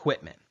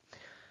Equipment.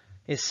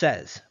 It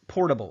says,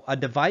 portable, a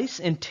device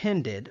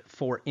intended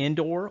for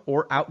indoor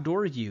or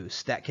outdoor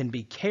use that can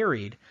be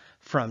carried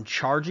from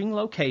charging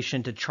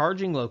location to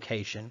charging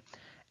location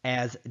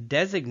as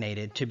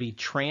designated to be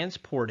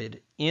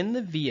transported in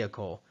the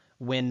vehicle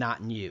when not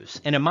in use.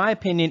 And in my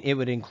opinion, it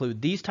would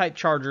include these type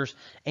chargers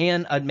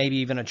and maybe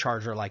even a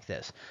charger like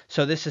this.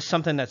 So this is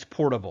something that's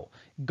portable.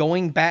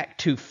 Going back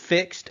to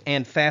fixed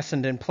and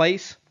fastened in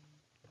place,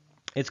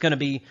 it's going to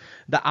be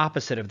the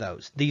opposite of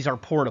those. These are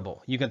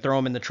portable. You can throw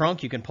them in the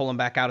trunk. You can pull them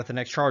back out at the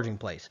next charging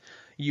place.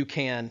 You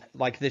can,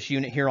 like this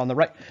unit here on the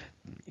right,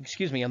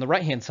 on the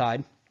right-hand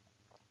side,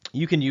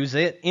 you can use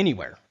it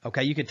anywhere.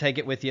 Okay, you could take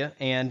it with you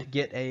and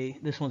get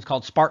this one's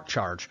called Spark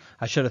Charge.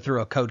 I should have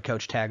threw a Code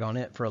Coach tag on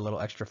it for a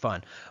little extra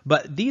fun.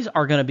 But these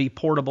are going to be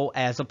portable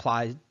as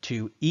applied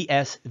to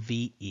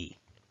ESVE.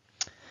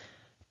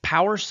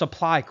 Power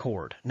supply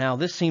cord. Now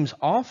this seems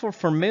awful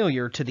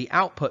familiar to the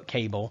output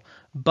cable,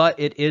 but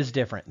it is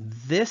different.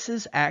 This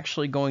is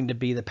actually going to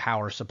be the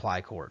power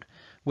supply cord,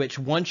 which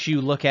once you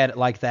look at it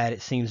like that,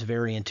 it seems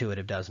very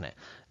intuitive, doesn't it?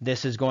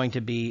 This is going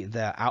to be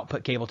the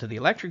output cable to the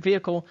electric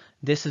vehicle.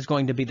 This is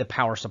going to be the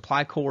power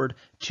supply cord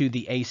to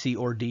the AC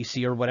or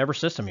DC or whatever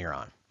system you're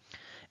on.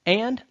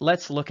 And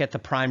let's look at the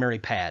primary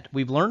pad.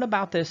 We've learned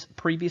about this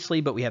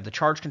previously, but we have the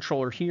charge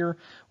controller here.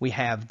 We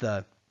have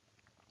the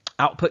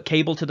output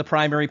cable to the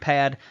primary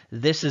pad.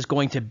 This is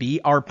going to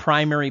be our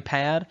primary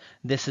pad.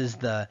 This is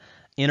the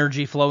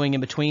energy flowing in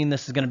between.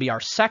 This is going to be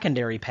our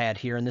secondary pad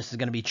here, and this is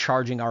going to be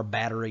charging our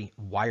battery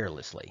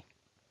wirelessly.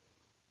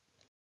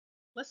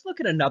 Let's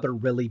look at another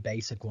really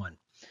basic one.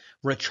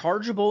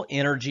 Rechargeable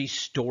energy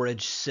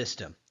storage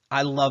system,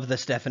 I love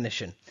this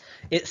definition.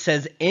 It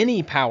says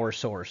any power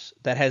source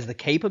that has the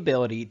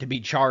capability to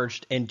be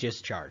charged and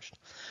discharged.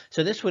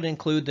 So this would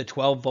include the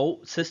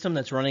 12-volt system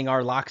that's running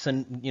our locks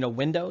and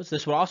windows.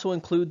 This would also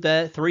include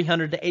the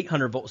 300 to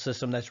 800 volt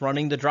system that's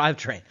running the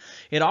drivetrain.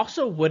 It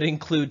also would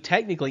include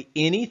technically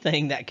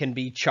anything that can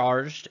be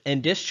charged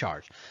and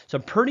discharged. So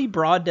pretty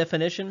broad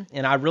definition,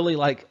 and I really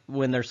like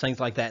when there's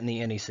things like that in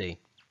the NEC.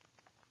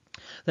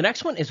 The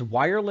next one is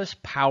wireless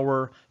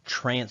power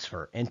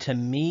transfer, and to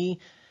me,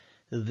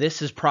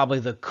 this is probably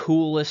the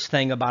coolest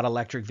thing about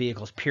electric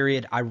vehicles,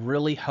 period. I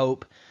really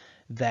hope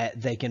that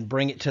they can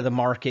bring it to the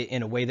market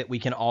in a way that we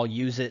can all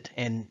use it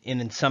and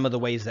in some of the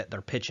ways that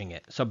they're pitching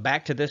it. So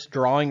back to this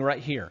drawing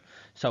right here.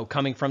 So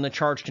coming from the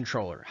charge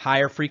controller,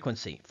 higher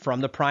frequency from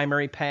the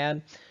primary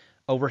pad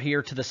over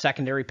here to the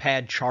secondary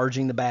pad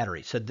charging the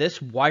battery. So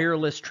this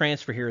wireless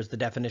transfer here is the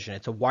definition.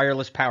 It's a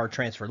wireless power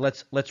transfer.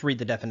 Let's read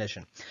the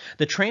definition.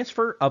 The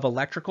transfer of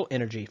electrical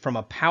energy from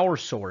a power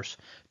source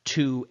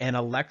to an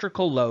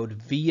electrical load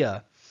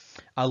via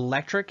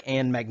electric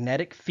and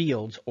magnetic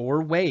fields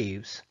or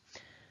waves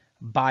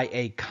by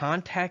a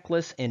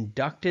contactless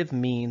inductive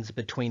means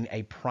between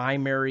a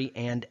primary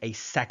and a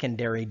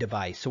secondary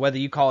device. So whether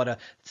you call it a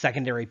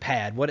secondary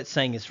pad, what it's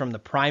saying is from the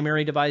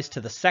primary device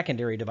to the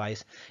secondary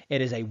device,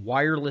 it is a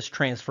wireless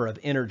transfer of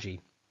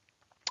energy.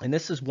 And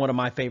this is one of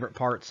my favorite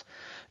parts,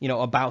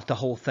 about the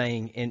whole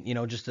thing. And,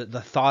 just the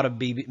thought of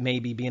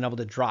maybe being able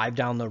to drive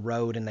down the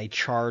road and they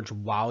charge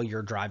while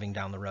you're driving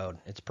down the road.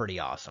 It's pretty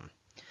awesome.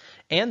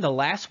 And the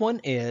last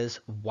one is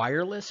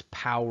wireless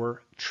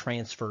power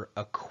transfer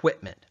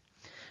equipment.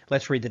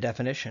 Let's read the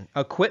definition.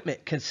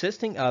 Equipment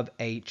consisting of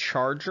a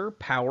charger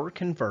power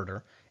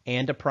converter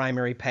and a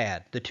primary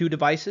pad. The two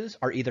devices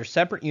are either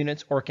separate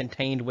units or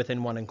contained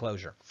within one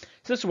enclosure.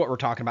 So this is what we're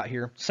talking about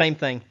here. Same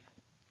thing.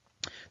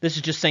 This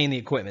is just saying the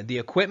equipment. The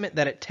equipment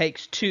that it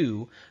takes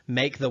to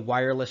make the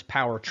wireless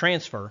power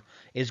transfer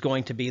is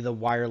going to be the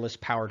wireless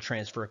power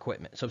transfer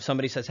equipment. So if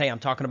somebody says, hey, I'm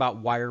talking about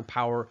wireless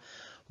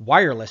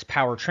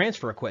power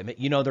transfer equipment,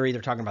 they're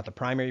either talking about the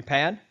primary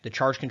pad, the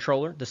charge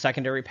controller, the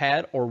secondary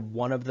pad, or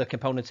one of the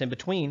components in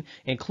between,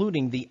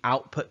 including the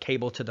output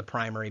cable to the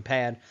primary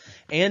pad,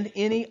 and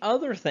any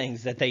other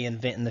things that they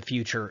invent in the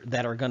future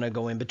that are going to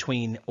go in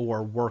between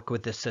or work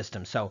with this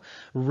system. So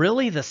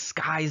really the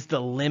sky's the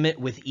limit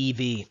with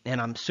EV,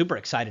 and I'm super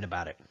excited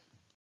about it.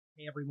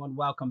 Hey everyone,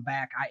 welcome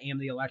back. I am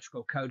the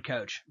Electrical Code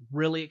Coach.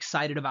 Really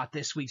excited about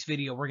this week's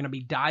video. We're going to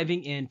be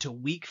diving into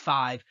week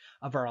 5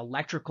 of our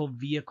electrical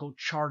vehicle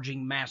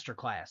charging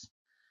masterclass.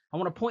 I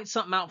want to point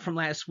something out from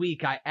last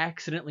week. I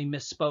accidentally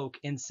misspoke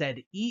and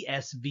said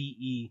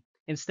ESVE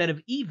instead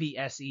of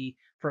EVSE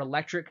for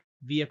electric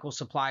vehicle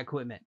supply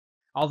equipment.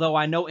 Although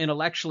I know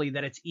intellectually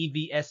that it's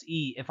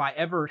EVSE, if I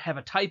ever have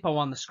a typo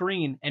on the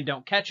screen and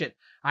don't catch it,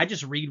 I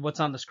just read what's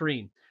on the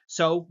screen.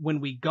 So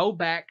when we go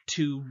back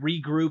to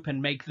regroup and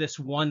make this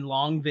one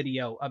long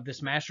video of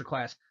this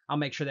masterclass, I'll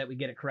make sure that we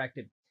get it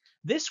corrected.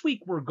 This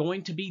week, we're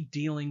going to be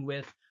dealing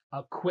with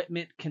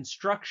equipment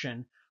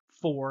construction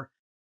for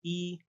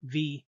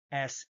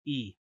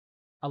EVSE,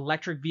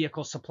 electric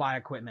vehicle supply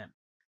equipment.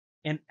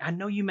 And I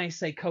know you may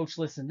say, Coach,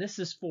 listen, this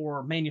is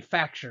for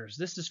manufacturers.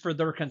 This is for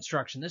their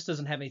construction. This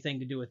doesn't have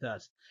anything to do with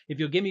us. If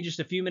you'll give me just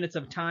a few minutes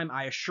of time,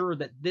 I assure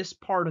that this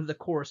part of the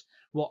course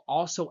will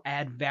also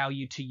add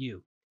value to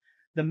you.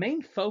 The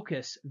main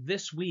focus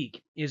this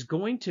week is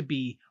going to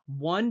be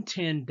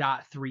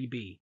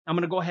 110.3b. I'm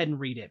going to go ahead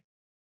and read it.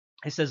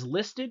 It says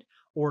listed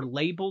or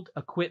labeled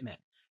equipment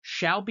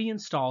shall be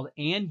installed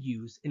and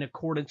used in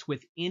accordance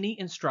with any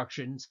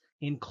instructions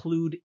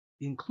included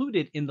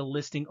in the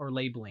listing or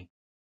labeling.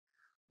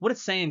 What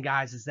it's saying,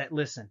 guys, is that,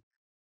 listen,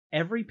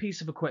 every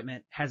piece of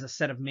equipment has a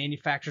set of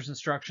manufacturer's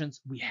instructions.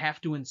 We have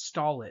to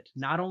install it,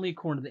 not only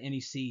according to the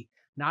NEC,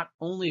 not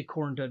only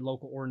according to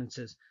local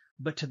ordinances,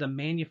 but to the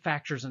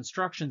manufacturer's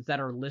instructions that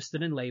are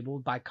listed and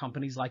labeled by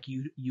companies like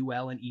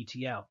UL and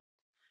ETL.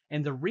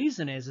 And the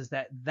reason is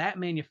that that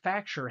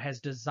manufacturer has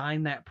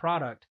designed that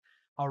product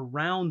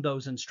around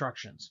those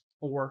instructions,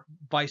 or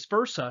vice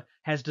versa,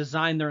 has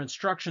designed their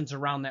instructions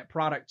around that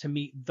product to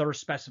meet their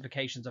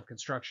specifications of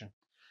construction.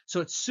 So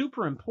it's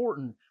super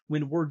important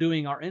when we're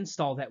doing our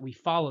install that we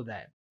follow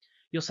that.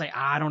 You'll say,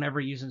 I don't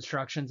ever use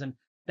instructions, and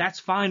that's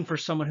fine for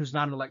someone who's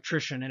not an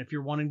electrician, and if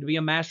you're wanting to be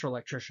a master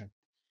electrician.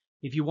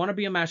 If you want to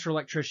be a master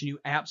electrician, you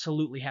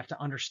absolutely have to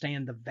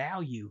understand the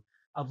value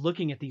of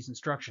looking at these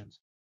instructions.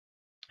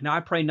 Now, I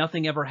pray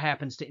nothing ever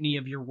happens to any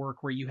of your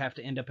work where you have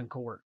to end up in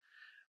court.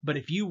 But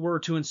if you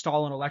were to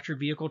install an electric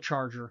vehicle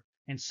charger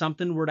and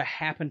something were to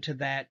happen to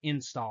that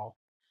install,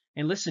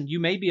 and listen, you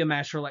may be a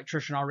master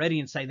electrician already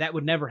and say, that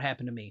would never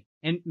happen to me.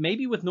 And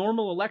maybe with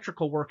normal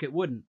electrical work, it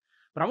wouldn't.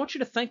 But I want you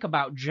to think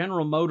about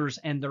General Motors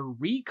and their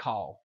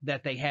recall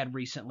that they had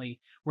recently,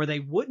 where they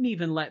wouldn't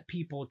even let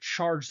people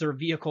charge their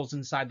vehicles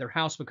inside their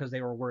house because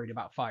they were worried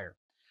about fire.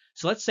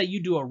 So let's say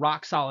you do a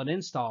rock solid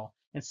install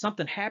and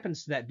something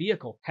happens to that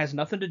vehicle, has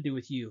nothing to do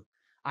with you.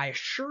 I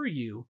assure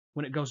you,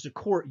 when it goes to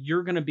court,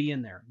 you're going to be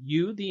in there.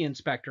 You, the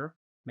inspector,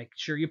 make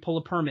sure you pull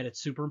a permit.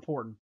 It's super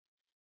important.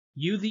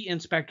 You, the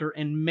inspector,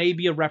 and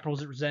maybe a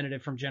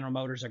representative from General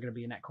Motors are going to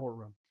be in that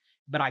courtroom.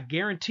 But I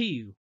guarantee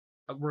you,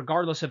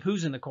 regardless of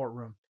who's in the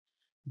courtroom,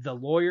 the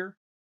lawyer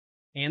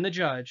and the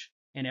judge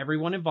and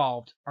everyone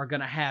involved are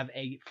going to have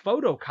a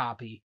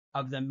photocopy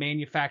of the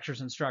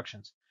manufacturer's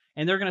instructions.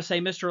 And they're going to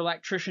say, Mr.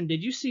 Electrician,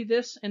 did you see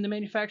this in the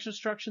manufacturer's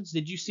instructions?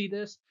 Did you see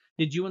this?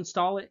 Did you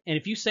install it? And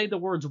if you say the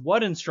words,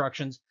 what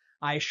instructions,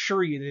 I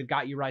assure you they've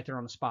got you right there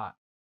on the spot.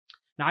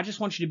 Now, I just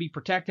want you to be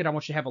protected. I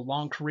want you to have a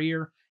long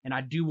career, and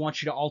I do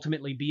want you to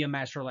ultimately be a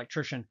master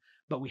electrician.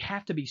 But we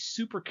have to be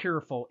super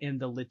careful in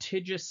the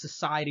litigious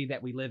society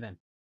that we live in.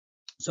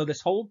 So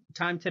this whole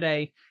time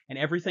today and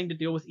everything to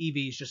deal with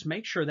EVs, just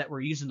make sure that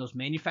we're using those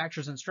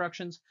manufacturer's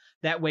instructions.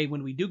 That way,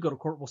 when we do go to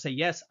court, we'll say,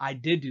 yes, I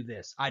did do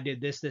this. I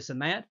did this, this,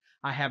 and that.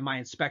 I have my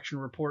inspection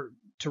report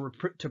to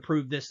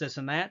prove this, this,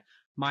 and that.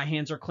 My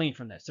hands are clean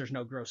from this. There's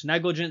no gross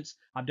negligence.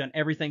 I've done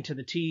everything to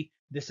the T.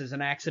 This is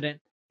an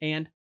accident.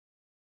 And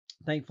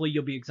thankfully,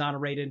 you'll be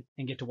exonerated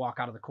and get to walk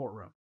out of the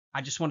courtroom.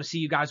 I just want to see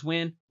you guys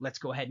win. Let's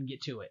go ahead and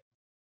get to it.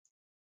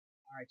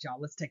 All right,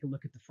 y'all, let's take a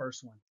look at the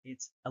first one.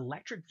 It's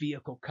electric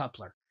vehicle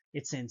coupler.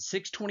 It's in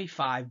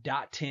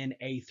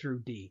 625.10A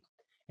through D.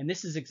 And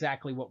this is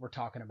exactly what we're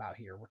talking about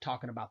here. We're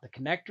talking about the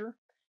connector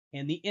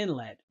and the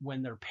inlet.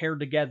 When they're paired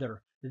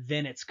together,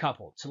 then it's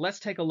coupled. So let's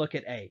take a look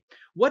at A.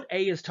 What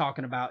A is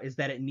talking about is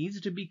that it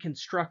needs to be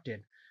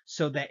constructed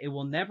so that it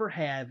will never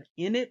have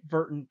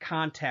inadvertent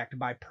contact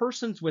by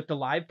persons with the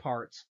live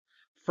parts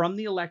from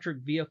the electric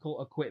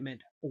vehicle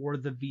equipment or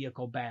the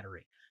vehicle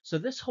battery. So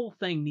this whole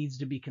thing needs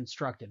to be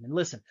constructed. And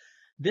listen,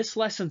 this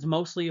lesson's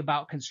mostly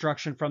about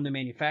construction from the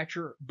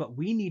manufacturer, but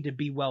we need to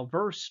be well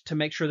versed to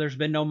make sure there's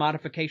been no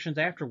modifications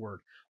afterward,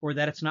 or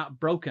that it's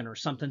not broken or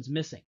something's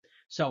missing.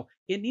 So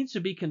it needs to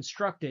be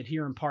constructed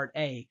here in part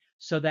A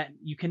so that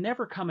you can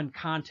never come in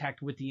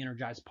contact with the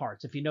energized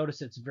parts. If you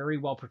notice, it's very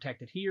well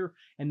protected here,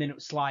 and then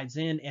it slides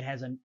in. It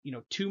has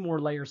two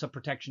more layers of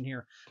protection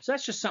here. So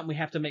that's just something we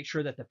have to make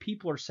sure that the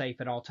people are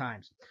safe at all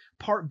times.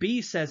 Part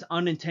B says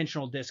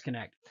unintentional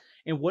disconnect.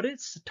 And what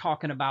it's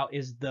talking about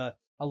is the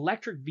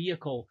electric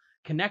vehicle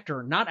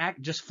connector not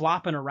just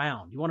flopping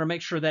around. You want to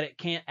make sure that it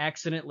can't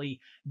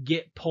accidentally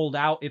get pulled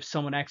out if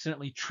someone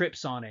accidentally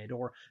trips on it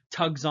or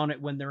tugs on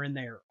it when they're in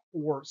there,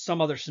 or some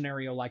other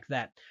scenario like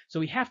that. So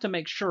we have to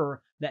make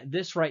sure that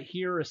this right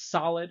here is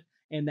solid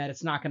and that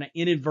it's not going to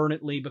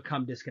inadvertently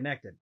become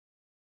disconnected.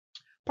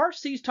 Part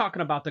C is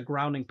talking about the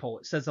grounding pole.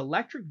 It says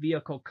electric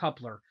vehicle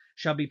coupler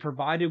shall be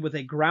provided with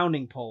a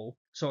grounding pole,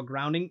 so a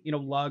grounding,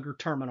 lug or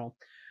terminal,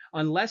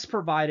 unless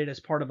provided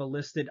as part of a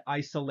listed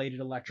isolated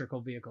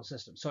electrical vehicle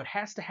system. So it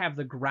has to have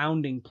the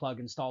grounding plug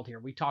installed here.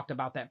 We talked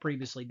about that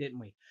previously, didn't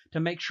we? To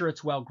make sure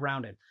it's well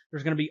grounded.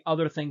 There's going to be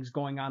other things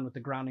going on with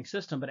the grounding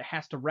system, but it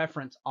has to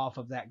reference off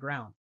of that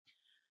ground.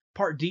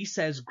 Part D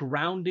says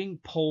grounding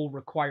pole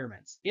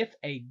requirements. If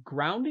a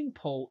grounding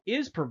pole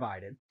is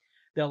provided,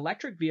 the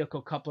electric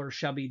vehicle coupler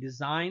shall be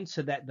designed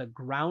so that the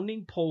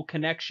grounding pole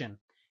connection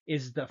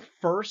is the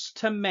first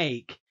to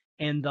make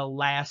and the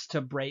last to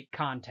break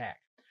contact.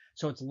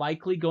 So it's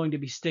likely going to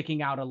be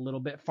sticking out a little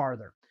bit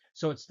farther.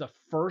 So it's the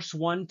first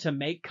one to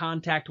make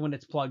contact when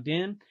it's plugged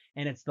in,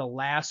 and it's the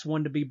last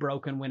one to be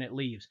broken when it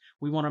leaves.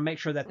 We want to make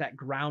sure that that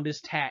ground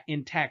is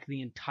intact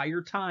the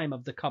entire time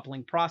of the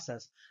coupling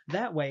process.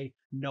 That way,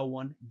 no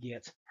one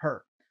gets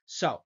hurt.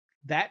 So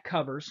that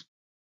covers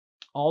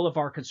all of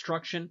our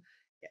construction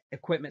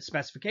equipment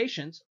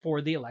specifications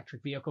for the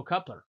electric vehicle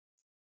coupler.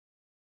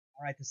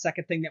 All right, the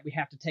second thing that we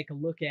have to take a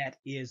look at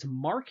is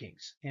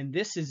markings, and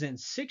this is in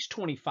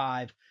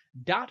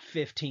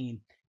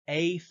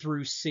 625.15A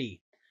through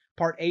C.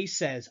 Part A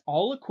says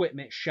all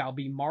equipment shall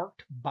be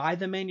marked by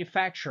the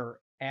manufacturer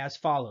as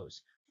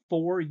follows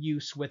for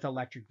use with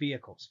electric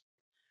vehicles.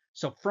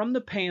 So from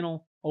the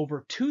panel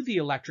over to the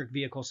electric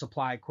vehicle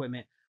supply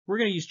equipment, we're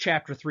going to use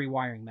Chapter 3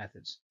 wiring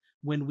methods.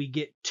 When we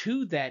get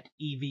to that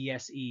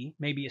EVSE,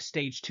 maybe a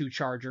stage 2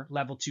 charger,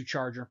 level 2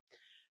 charger,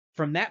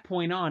 from that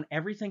point on,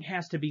 everything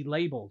has to be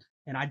labeled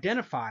and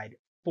identified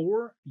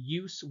for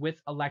use with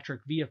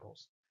electric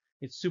vehicles.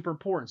 It's super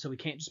important, so we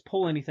can't just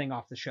pull anything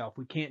off the shelf.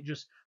 We can't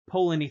just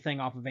pull anything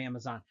off of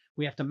Amazon.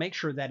 We have to make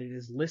sure that it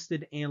is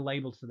listed and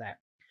labeled for that.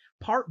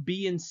 Part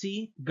B and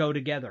C go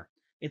together.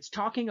 It's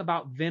talking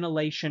about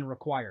ventilation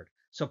required.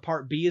 So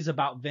Part B is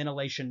about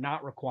ventilation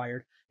not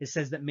required. It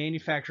says that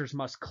manufacturers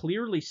must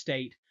clearly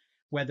state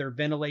whether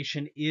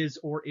ventilation is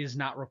or is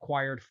not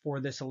required for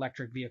this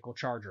electric vehicle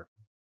charger.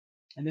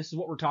 And this is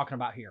what we're talking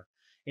about here.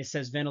 It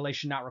says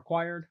ventilation not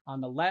required on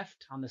the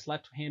left, on this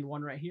left-hand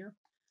one right here.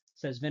 It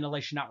says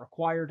ventilation not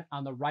required.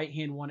 On the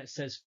right-hand one, it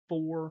says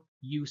for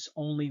use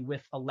only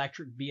with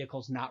electric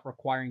vehicles not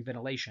requiring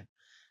ventilation.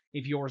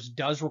 If yours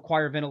does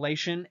require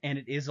ventilation and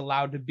it is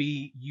allowed to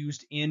be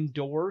used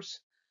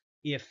indoors,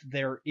 if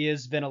there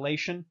is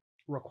ventilation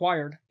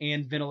required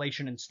and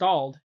ventilation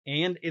installed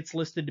and it's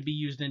listed to be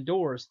used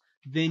indoors,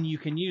 then you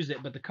can use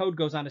it. But the code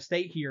goes on to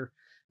state here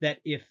that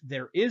if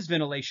there is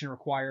ventilation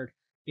required,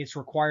 it's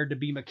required to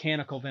be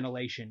mechanical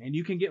ventilation. And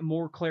you can get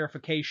more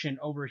clarification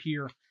over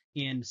here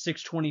in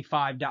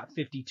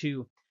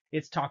 625.52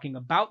 it's talking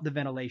about the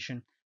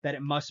ventilation, that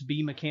it must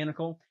be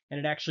mechanical, and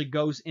it actually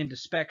goes into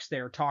specs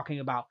there talking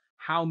about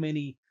how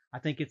many, I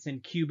think it's in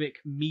cubic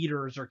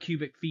meters or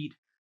cubic feet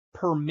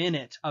per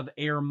minute of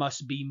air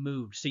must be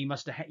moved. So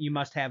you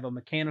must have a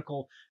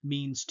mechanical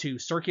means to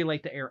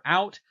circulate the air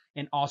out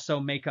and also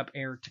make up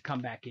air to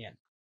come back in.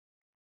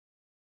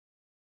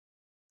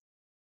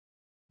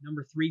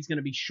 Number 3 is going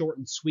to be short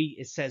and sweet.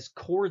 It says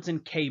cords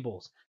and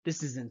cables.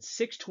 This is in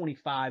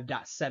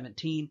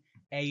 625.17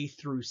 A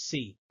through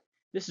C.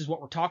 This is what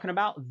we're talking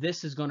about.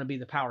 This is going to be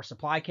the power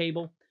supply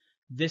cable.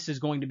 This is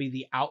going to be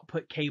the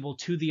output cable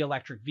to the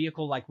electric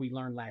vehicle like we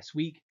learned last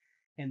week.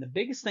 And the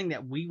biggest thing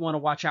that we want to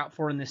watch out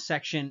for in this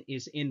section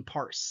is in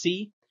part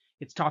C.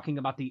 It's talking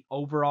about the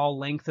overall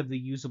length of the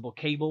usable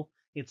cable.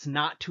 It's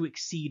not to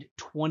exceed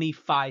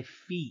 25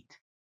 feet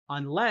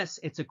unless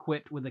it's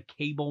equipped with a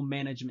cable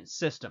management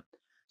system.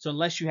 So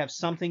unless you have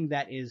something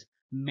that is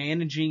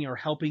managing or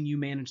helping you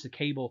manage the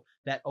cable,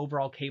 that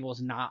overall cable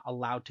is not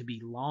allowed to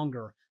be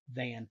longer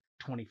than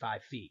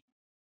 25 feet.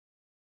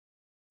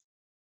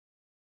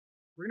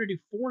 We're going to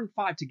do 4 and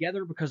 5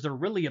 together because they're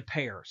really a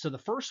pair. So the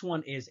first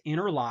one is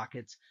interlock.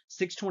 It's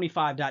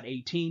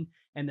 625.18.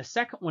 And the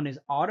second one is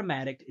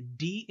automatic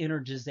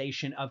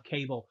de-energization of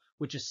cable,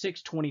 which is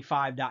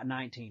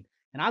 625.19.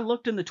 And I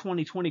looked in the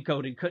 2020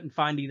 code and couldn't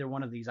find either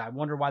one of these. I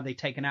wonder why they've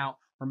taken out,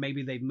 or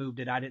maybe they've moved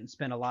it. I didn't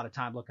spend a lot of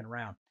time looking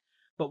around.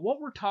 But what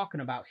we're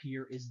talking about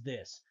here is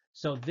this.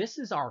 So this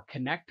is our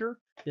connector,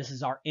 this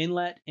is our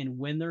inlet, and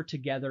when they're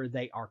together,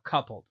 they are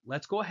coupled.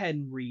 Let's go ahead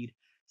and read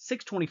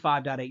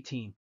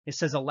 625.18. It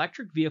says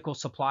electric vehicle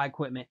supply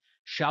equipment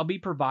shall be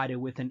provided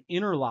with an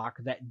interlock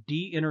that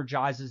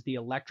de-energizes the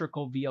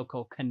electrical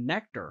vehicle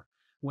connector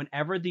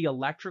whenever the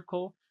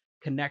electrical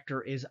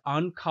connector is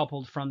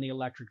uncoupled from the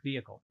electric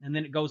vehicle. And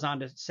then it goes on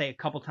to say a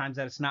couple times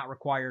that it's not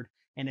required,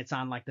 and it's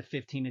on like the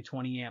 15 and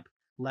 20 amp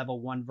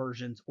level 1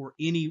 versions, or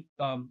any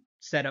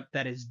setup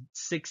that is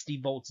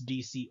 60 volts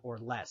DC or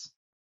less.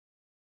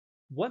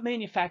 What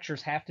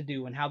manufacturers have to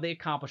do and how they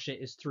accomplish it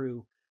is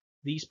through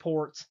these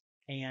ports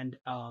and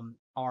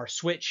our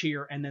switch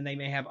here, and then they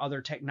may have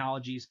other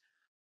technologies.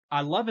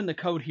 I love in the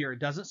code here, it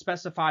doesn't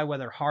specify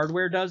whether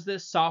hardware does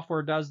this,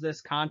 software does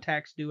this,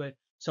 contacts do it,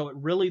 so it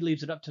really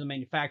leaves it up to the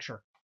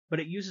manufacturer. But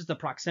it uses the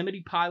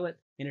proximity pilot,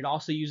 and it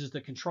also uses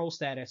the control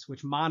status,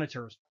 which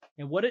monitors.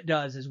 And what it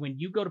does is when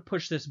you go to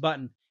push this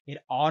button, it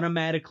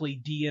automatically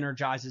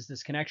de-energizes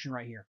this connection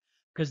right here.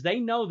 Because they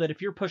know that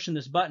if you're pushing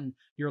this button,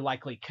 you're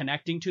likely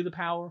connecting to the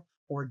power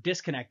or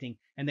disconnecting,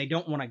 and they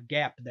don't want a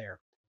gap there.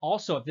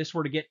 Also, if this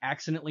were to get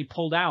accidentally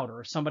pulled out,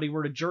 or if somebody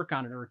were to jerk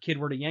on it, or a kid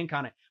were to yank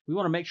on it, we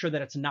want to make sure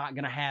that it's not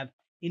going to have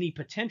any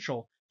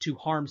potential to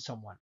harm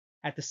someone.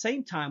 At the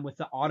same time, with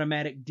the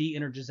automatic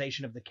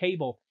de-energization of the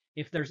cable,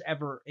 if there's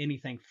ever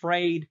anything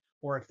frayed,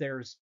 or if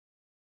there's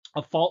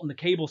a fault in the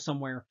cable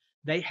somewhere,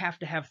 they have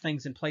to have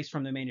things in place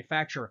from the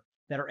manufacturer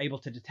that are able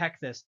to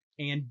detect this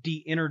and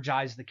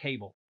de-energize the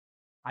cable.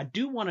 I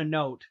do want to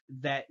note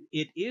that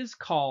it is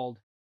called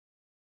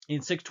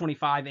in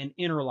 625 an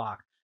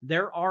interlock.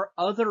 There are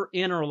other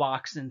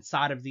interlocks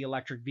inside of the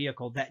electric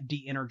vehicle that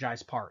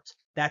de-energize parts.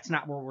 That's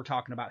not what we're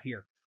talking about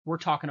here. We're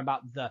talking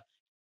about the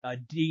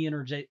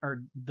de-energize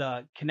or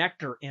the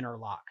connector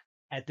interlock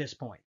at this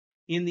point.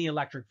 In the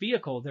electric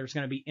vehicle, there's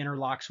going to be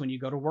interlocks when you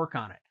go to work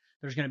on it.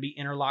 There's going to be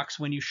interlocks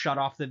when you shut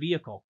off the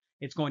vehicle.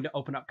 It's going to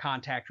open up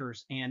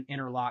contactors and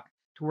interlock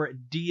to where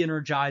it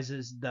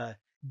de-energizes the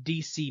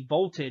DC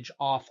voltage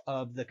off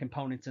of the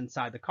components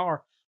inside the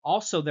car.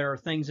 Also, there are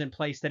things in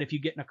place that if you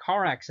get in a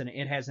car accident,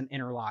 it has an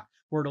interlock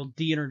where it'll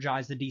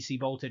de-energize the DC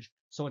voltage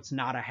so it's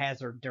not a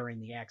hazard during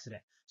the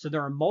accident. So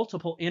there are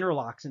multiple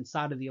interlocks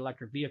inside of the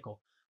electric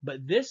vehicle,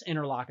 but this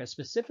interlock is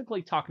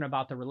specifically talking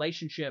about the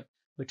relationship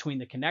between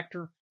the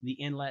connector, the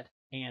inlet,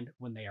 and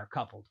when they are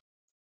coupled.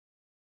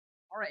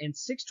 All right, and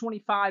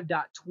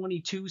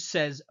 625.22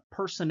 says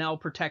personnel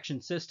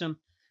protection system.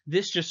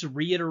 This just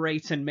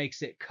reiterates and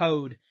makes it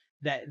code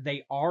that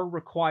they are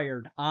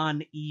required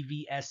on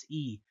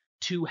EVSE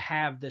to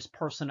have this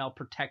personnel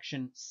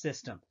protection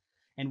system.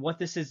 And what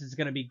this is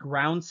going to be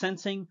ground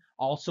sensing,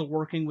 also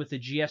working with the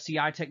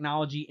GFCI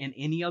technology and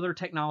any other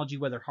technology,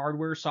 whether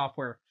hardware or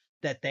software,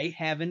 that they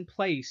have in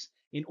place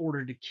in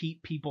order to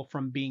keep people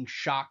from being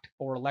shocked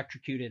or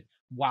electrocuted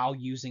while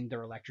using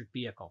their electric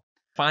vehicle.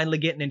 Finally,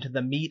 getting into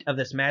the meat of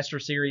this master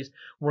series,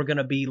 we're going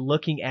to be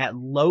looking at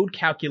load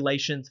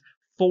calculations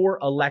for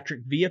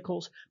electric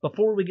vehicles.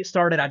 Before we get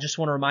started, I just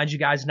want to remind you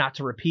guys not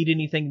to repeat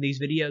anything in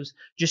these videos.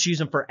 Just use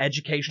them for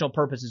educational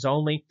purposes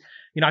only.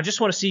 I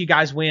just want to see you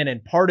guys win,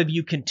 and part of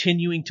you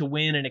continuing to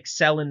win and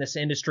excel in this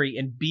industry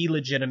and be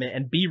legitimate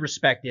and be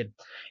respected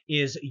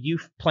is you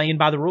playing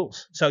by the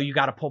rules. So you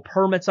got to pull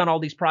permits on all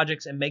these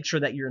projects and make sure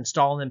that you're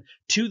installing them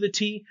to the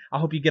T. I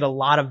hope you get a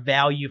lot of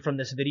value from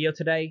this video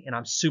today, and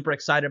I'm super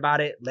excited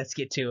about it. Let's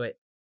get to it.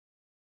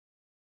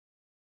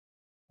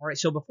 All right,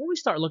 so before we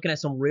start looking at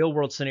some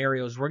real-world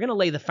scenarios, we're going to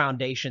lay the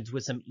foundations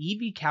with some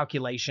EV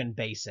calculation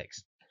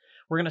basics.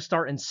 We're going to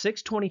start in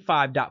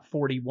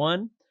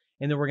 625.41,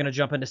 and then we're going to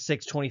jump into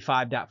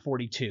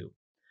 625.42.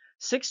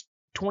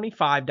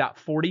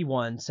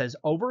 625.41 says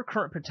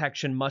overcurrent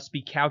protection must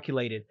be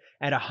calculated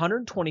at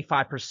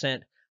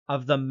 125%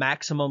 of the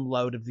maximum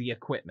load of the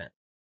equipment.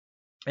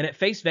 And at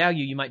face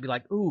value, you might be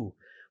like, ooh,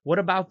 what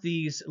about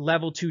these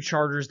level 2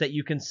 chargers that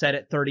you can set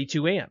at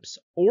 32 amps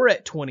or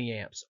at 20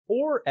 amps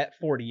or at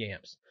 40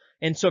 amps?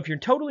 And so if you're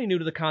totally new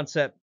to the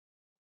concept,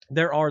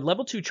 there are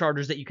level 2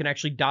 chargers that you can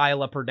actually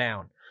dial up or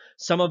down.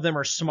 Some of them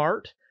are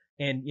smart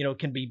and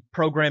can be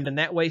programmed in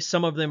that way.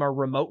 Some of them are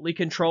remotely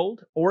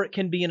controlled, or it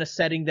can be in a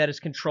setting that is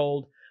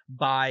controlled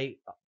by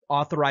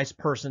authorized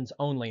persons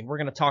only. And we're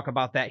going to talk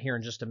about that here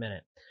in just a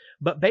minute.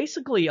 But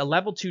basically, a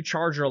level 2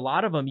 charger, a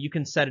lot of them, you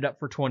can set it up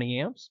for 20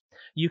 amps.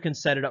 You can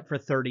set it up for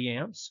 30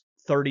 amps,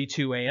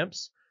 32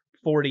 amps,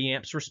 40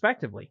 amps,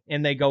 respectively,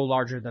 and they go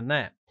larger than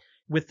that.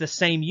 With the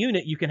same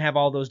unit, you can have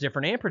all those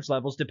different amperage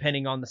levels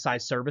depending on the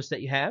size service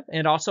that you have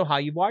and also how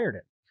you've wired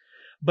it.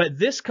 But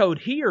this code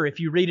here, if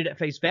you read it at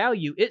face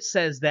value, it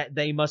says that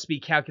they must be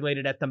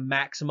calculated at the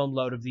maximum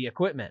load of the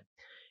equipment.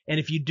 And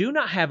if you do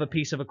not have a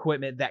piece of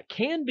equipment that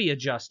can be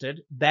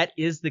adjusted, that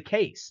is the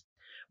case.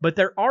 But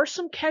there are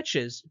some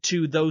catches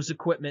to those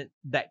equipment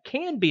that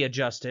can be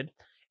adjusted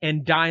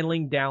and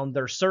dialing down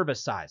their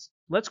service size.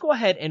 Let's go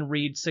ahead and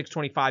read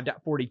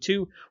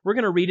 625.42. We're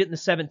going to read it in the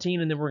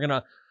 17, and then we're going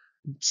to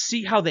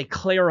see how they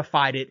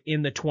clarified it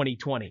in the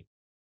 2020.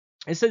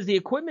 It says the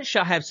equipment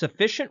shall have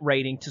sufficient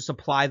rating to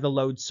supply the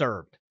load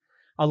served.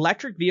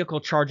 Electric vehicle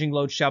charging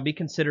load shall be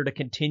considered a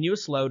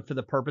continuous load for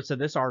the purpose of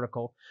this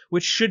article,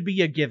 which should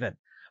be a given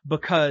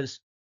because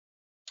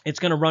it's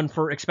going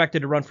to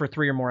expected to run for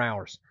 3 or more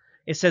hours.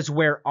 It says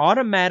where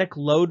automatic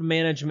load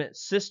management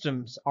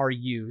systems are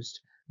used,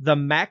 the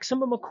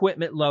maximum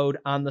equipment load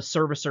on the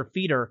service or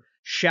feeder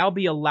shall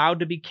be allowed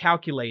to be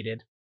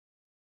calculated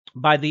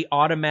by the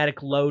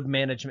automatic load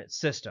management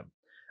system.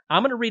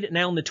 I'm going to read it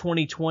now in the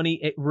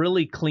 2020. It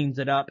really cleans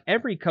it up.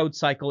 Every code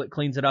cycle, it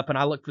cleans it up, and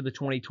I look for the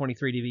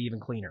 2023 to be even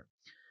cleaner.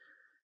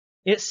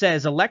 It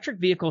says electric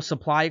vehicle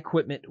supply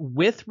equipment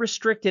with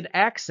restricted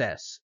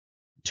access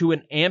to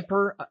an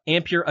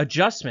ampere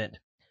adjustment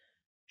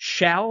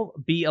shall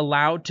be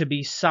allowed to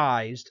be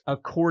sized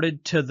according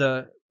to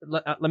the,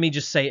 let me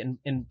just say it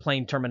in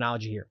plain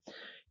terminology here.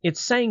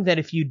 It's saying that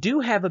if you do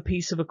have a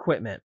piece of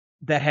equipment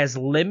that has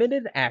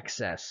limited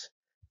access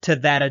to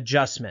that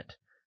adjustment,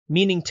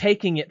 meaning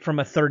taking it from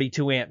a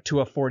 32 amp to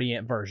a 40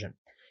 amp version,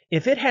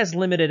 if it has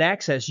limited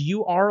access,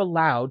 you are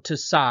allowed to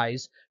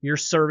size your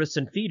service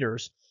and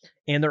feeders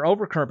and their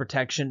overcurrent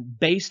protection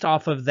based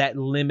off of that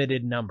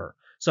limited number.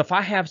 So if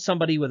I have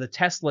somebody with a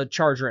Tesla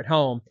charger at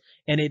home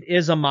and it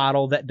is a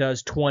model that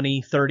does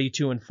 20,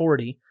 32, and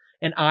 40,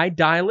 and I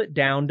dial it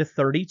down to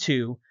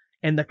 32,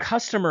 and the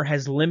customer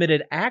has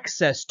limited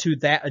access to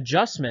that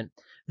adjustment,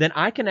 then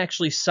I can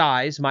actually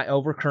size my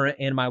overcurrent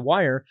and my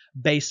wire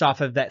based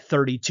off of that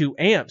 32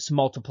 amps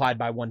multiplied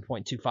by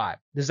 1.25.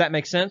 Does that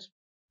make sense?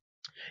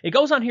 It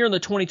goes on here in the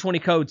 2020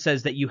 code,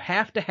 says that you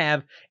have to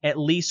have at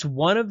least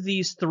one of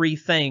these 3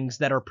 things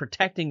that are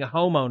protecting a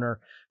homeowner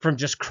from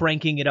just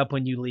cranking it up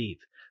when you leave.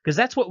 Because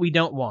that's what we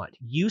don't want.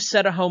 You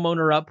set a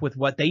homeowner up with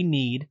what they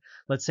need.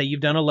 Let's say you've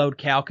done a load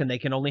calc and they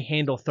can only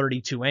handle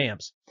 32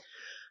 amps.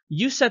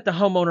 You set the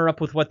homeowner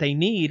up with what they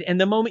need, and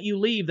the moment you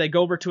leave, they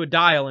go over to a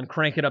dial and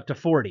crank it up to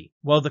 40.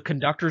 Well, the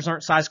conductors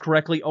aren't sized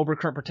correctly,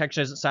 overcurrent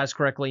protection isn't sized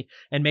correctly,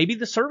 and maybe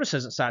the service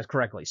isn't sized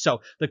correctly.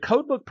 So the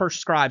codebook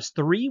prescribes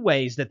 3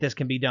 ways that this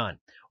can be done.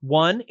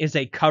 One is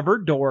a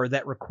covered door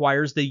that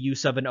requires the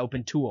use of an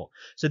open tool.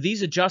 So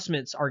these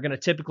adjustments are going to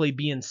typically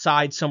be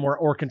inside somewhere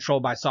or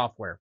controlled by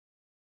software.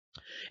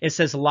 It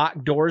says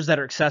locked doors that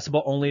are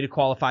accessible only to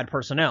qualified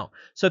personnel.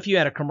 So if you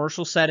had a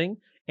commercial setting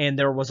and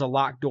there was a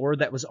locked door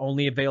that was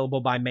only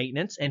available by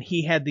maintenance, and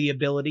he had the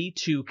ability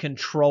to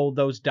control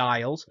those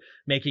dials,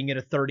 making it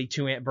a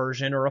 32 amp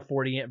version or a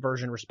 40 amp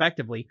version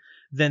respectively,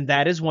 then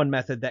that is one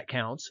method that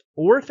counts.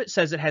 Or if it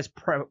says it has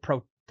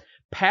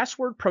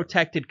password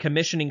protected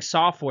commissioning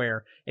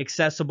software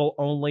accessible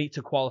only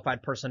to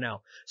qualified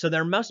personnel. So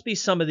there must be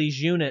some of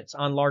these units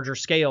on larger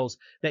scales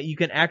that you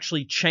can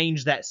actually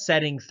change that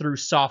setting through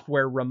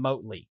software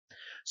remotely.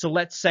 So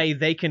let's say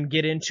they can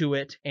get into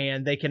it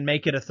and they can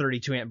make it a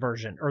 32 amp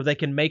version, or they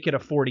can make it a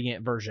 40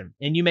 amp version.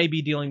 And you may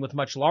be dealing with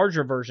much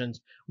larger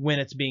versions when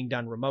it's being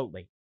done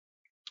remotely.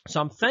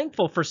 So I'm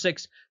thankful for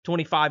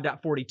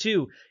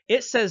 625.42.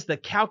 It says the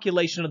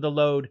calculation of the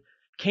load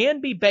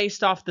can be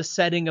based off the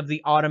setting of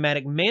the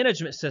automatic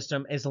management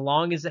system as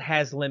long as it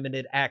has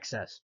limited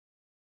access.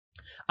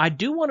 I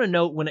do want to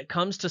note when it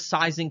comes to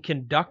sizing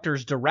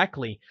conductors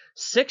directly,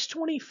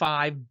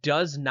 625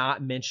 does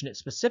not mention it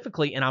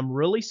specifically, and I'm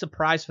really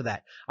surprised for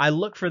that. I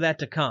look for that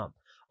to come.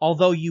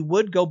 Although you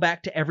would go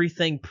back to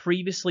everything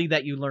previously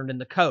that you learned in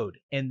the code,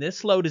 and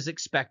this load is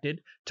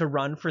expected to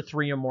run for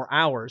 3 or more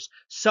hours,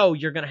 so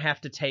you're going to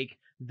have to take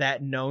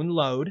that known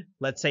load,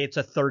 let's say it's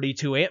a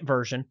 32 amp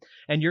version,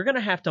 and you're going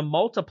to have to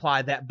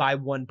multiply that by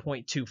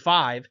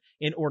 1.25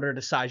 in order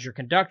to size your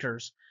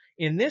conductors.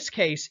 In this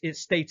case, it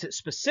states it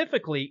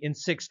specifically in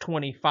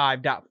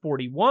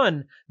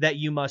 625.41 that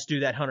you must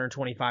do that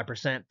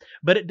 125%,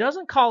 but it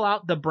doesn't call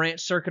out the branch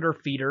circuit or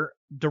feeder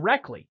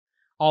directly.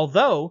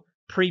 Although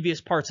previous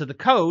parts of the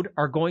code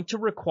are going to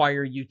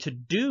require you to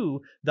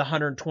do the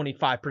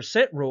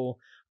 125% rule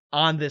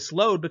on this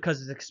load because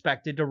it's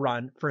expected to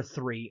run for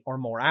 3 or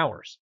more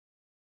hours.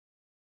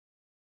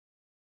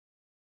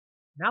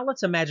 Now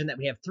let's imagine that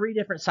we have 3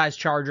 different size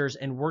chargers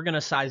and we're going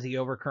to size the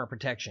overcurrent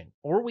protection.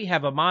 Or we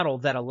have a model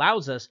that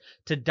allows us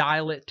to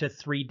dial it to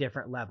 3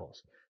 different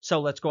levels.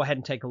 So let's go ahead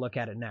and take a look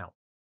at it now.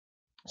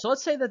 So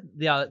let's say that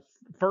the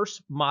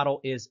first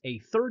model is a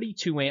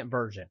 32 amp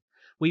version.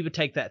 We would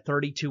take that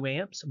 32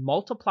 amps,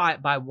 multiply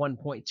it by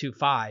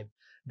 1.25.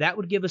 That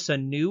would give us a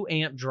new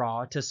amp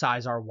draw to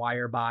size our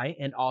wire by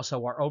and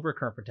also our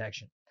overcurrent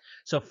protection.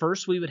 So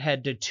first we would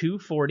head to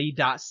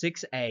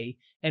 240.6A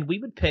and we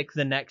would pick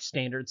the next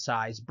standard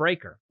size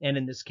breaker. And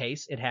in this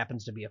case, it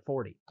happens to be a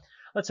 40.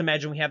 Let's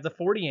imagine we have the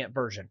 40 amp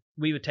version.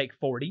 We would take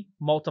 40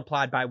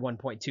 multiplied by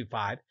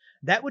 1.25.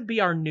 That would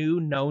be our new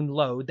known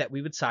load that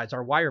we would size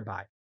our wire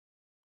by.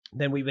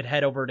 Then we would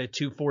head over to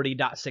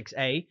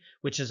 240.6A,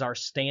 which is our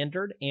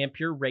standard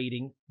ampere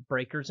rating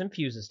breakers and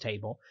fuses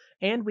table,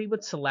 and we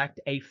would select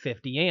a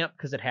 50 amp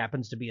because it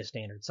happens to be a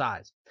standard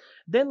size.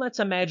 Then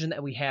let's imagine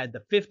that we had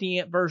the 50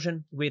 amp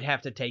version. We'd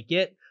have to take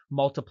it,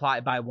 multiply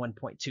it by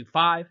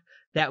 1.25.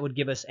 That would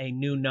give us a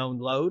new known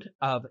load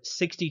of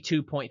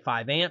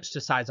 62.5 amps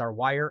to size our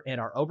wire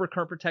and our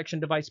overcurrent protection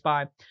device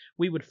by.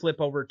 We would flip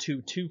over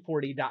to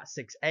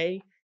 240.6A,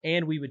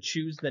 and we would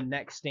choose the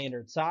next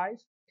standard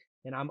size.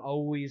 And I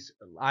always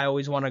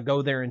want to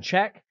go there and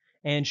check.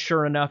 And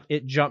sure enough,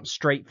 it jumped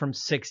straight from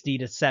 60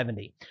 to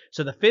 70.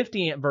 So the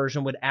 50 amp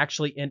version would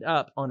actually end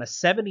up on a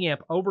 70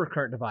 amp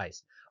overcurrent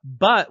device.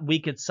 But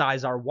we could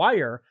size our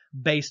wire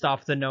based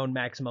off the known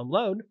maximum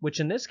load, which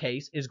in this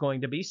case is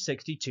going to be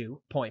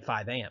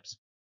 62.5 amps.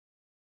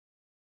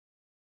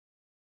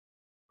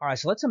 All right,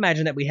 so let's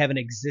imagine that we have an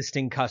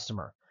existing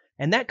customer.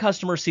 And that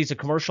customer sees a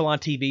commercial on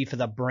TV for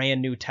the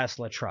brand new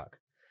Tesla truck.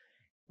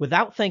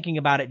 Without thinking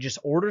about it, just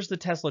orders the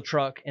Tesla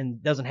truck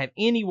and doesn't have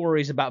any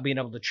worries about being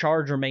able to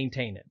charge or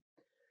maintain it.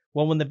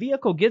 Well, when the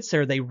vehicle gets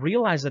there, they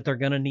realize that they're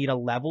going to need a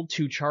level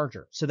 2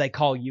 charger. So they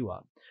call you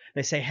up.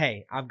 They say,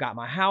 hey, I've got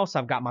my house,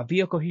 I've got my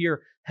vehicle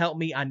here. Help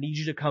me. I need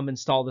you to come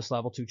install this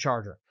level 2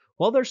 charger.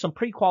 Well, there's some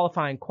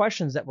pre-qualifying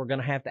questions that we're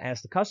going to have to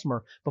ask the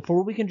customer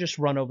before we can just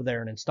run over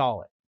there and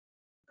install it.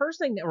 First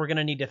thing that we're going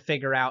to need to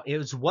figure out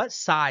is what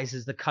size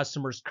is the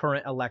customer's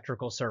current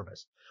electrical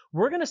service.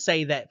 We're going to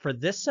say that for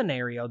this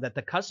scenario that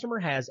the customer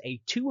has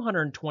a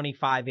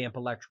 225 amp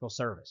electrical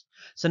service.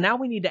 So now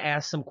we need to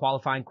ask some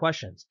qualifying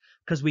questions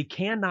because we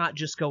cannot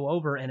just go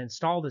over and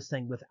install this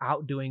thing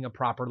without doing a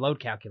proper load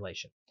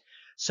calculation.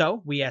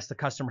 So we ask the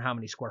customer how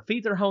many square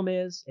feet their home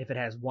is, if it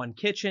has 1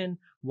 kitchen,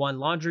 1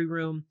 laundry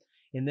room.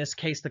 In this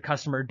case, the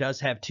customer does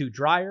have 2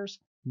 dryers.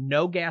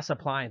 No gas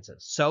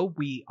appliances. So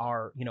we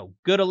are,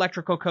 good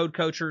electrical code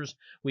coachers.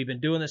 We've been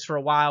doing this for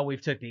a while. We've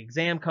took the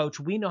exam coach.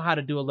 We know how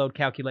to do a load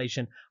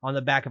calculation on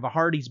the back of a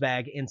Hardee's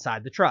bag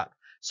inside the truck.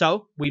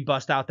 So we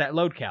bust out that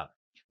load count.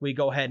 We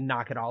go ahead and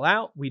knock it all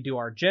out. We do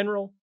our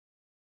general.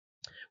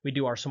 We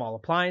do our small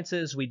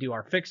appliances. We do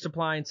our fixed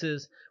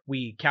appliances.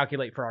 We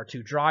calculate for our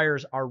 2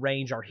 dryers, our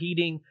range, our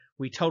heating.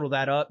 We total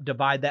that up,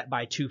 divide that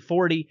by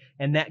 240,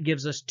 and that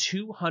gives us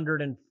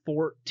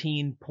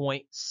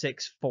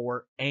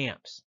 214.64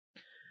 amps.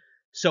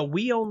 So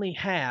we only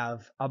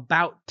have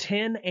about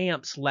 10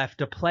 amps left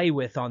to play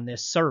with on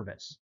this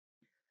service.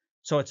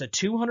 So it's a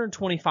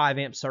 225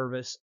 amp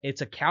service. It's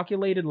a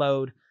calculated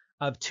load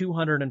of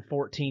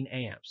 214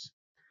 amps.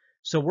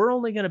 So we're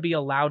only going to be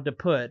allowed to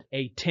put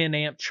a 10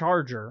 amp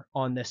charger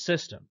on this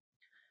system.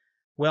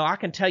 Well, I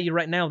can tell you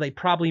right now, they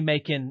probably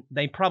make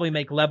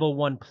level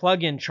 1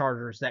 plug-in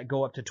chargers that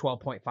go up to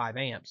 12.5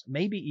 amps,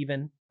 maybe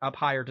even up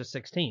higher to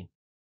 16.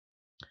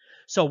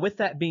 So with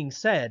that being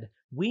said,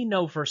 we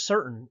know for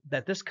certain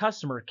that this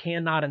customer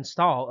cannot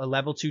install a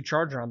level 2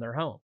 charger on their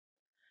home.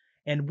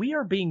 And we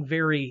are being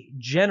very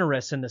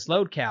generous in this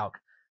load calc.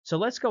 So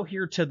let's go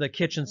here to the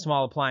kitchen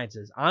small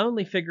appliances. I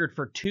only figured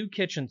for 2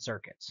 kitchen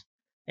circuits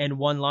and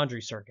 1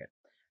 laundry circuit.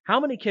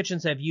 How many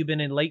kitchens have you been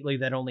in lately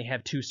that only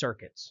have 2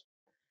 circuits?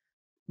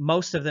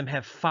 Most of them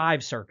have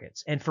 5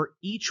 circuits. And for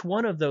each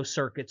one of those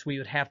circuits, we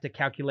would have to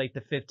calculate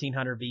the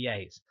 1500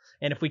 VAs.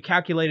 And if we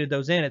calculated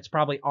those in, it's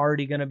probably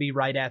already going to be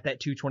right at that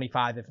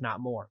 225, if not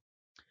more.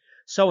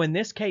 So in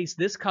this case,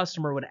 this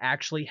customer would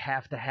actually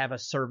have to have a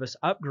service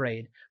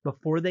upgrade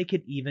before they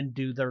could even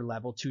do their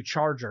level 2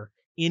 charger,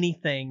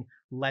 anything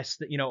less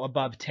than,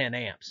 above 10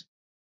 amps.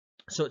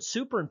 So it's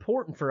super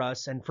important for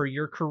us and for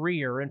your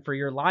career and for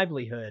your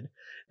livelihood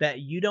that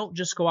you don't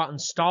just go out and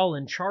install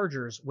in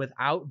chargers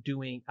without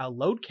doing a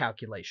load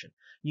calculation.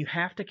 You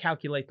have to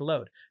calculate the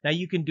load. Now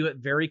you can do it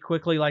very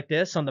quickly like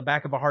this on the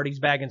back of a Hardee's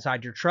bag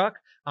inside your truck.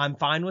 I'm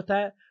fine with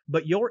that.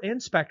 But your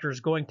inspector is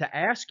going to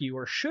ask you,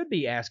 or should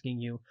be asking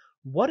you,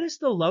 what is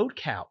the load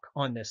calc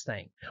on this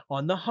thing?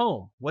 On the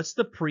home, what's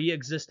the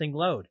pre-existing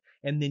load?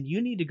 And then you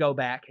need to go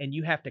back and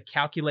you have to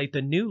calculate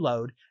the new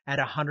load at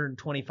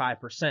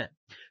 125%.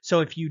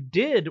 So if you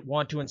did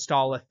want to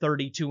install a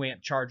 32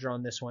 amp charger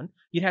on this one,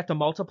 you'd have to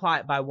multiply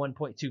it by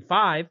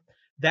 1.25.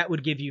 That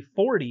would give you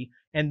 40.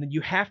 And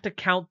you have to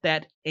count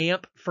that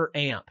amp for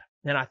amp.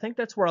 And I think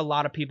that's where a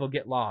lot of people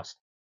get lost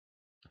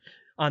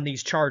on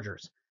these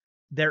chargers.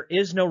 There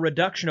is no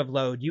reduction of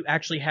load. You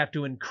actually have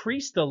to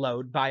increase the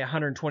load by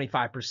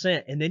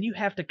 125%, and then you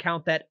have to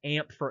count that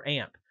amp for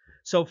amp.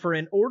 So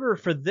in order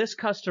for this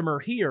customer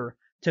here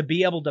to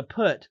be able to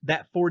put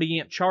that 40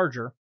 amp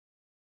charger,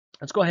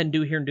 let's go ahead and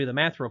do the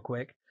math real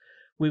quick.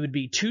 We would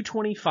be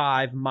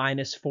 225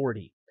 minus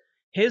 40.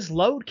 His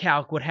load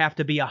calc would have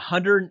to be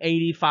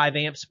 185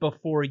 amps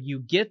before you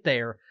get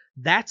there.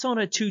 That's on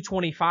a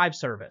 225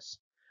 service.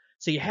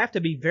 So you have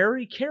to be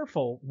very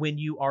careful when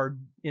you are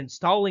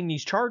installing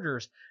these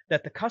chargers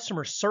that the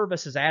customer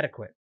service is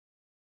adequate.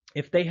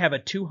 If they have a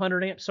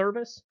 200 amp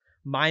service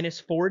minus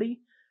 40,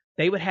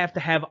 they would have to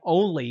have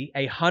only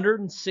a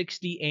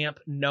 160 amp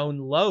known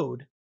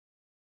load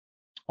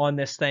on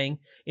this thing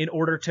in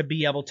order to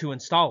be able to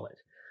install it.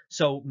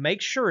 So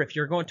make sure if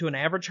you're going to an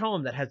average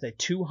home that has a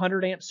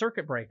 200 amp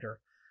circuit breaker,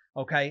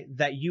 okay,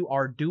 that you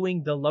are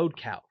doing the load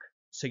calc.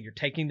 So you're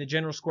taking the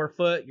general square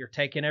foot, you're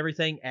taking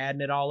everything, adding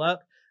it all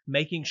up,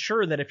 making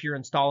sure that if you're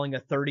installing a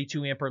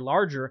 32 amp or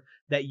larger,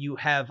 that you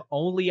have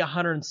only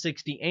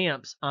 160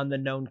 amps on the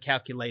known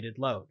calculated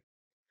load.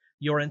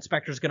 Your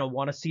inspector is going to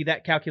want to see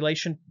that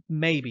calculation,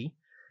 maybe.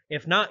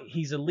 If not,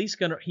 he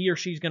or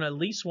she's going to at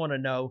least want to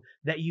know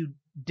that you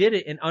did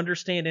it and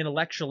understand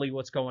intellectually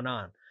what's going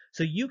on.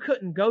 So you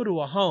couldn't go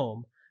to a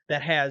home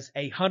that has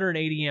a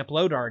 180 amp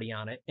load already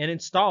on it and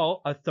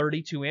install a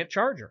 32 amp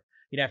charger.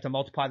 You'd have to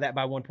multiply that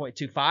by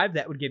 1.25.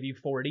 That would give you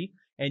 40,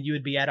 and you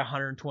would be at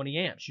 120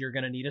 amps. You're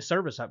going to need a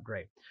service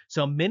upgrade.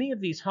 So many of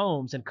these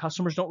homes, and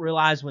customers don't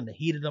realize when the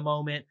heat of the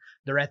moment,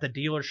 they're at the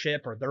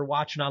dealership or they're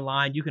watching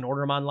online. You can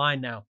order them online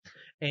now.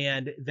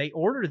 And they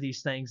order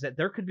these things that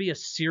there could be a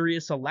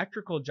serious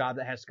electrical job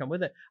that has to come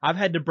with it. I've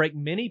had to break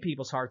many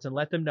people's hearts and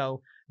let them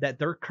know that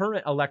their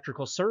current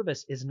electrical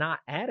service is not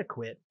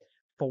adequate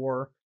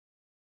for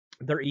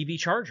their EV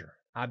charger.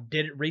 I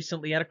did it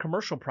recently at a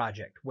commercial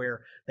project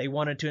where they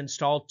wanted to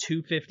install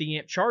two 50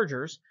 amp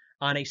chargers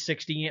on a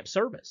 60 amp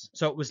service.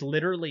 So it was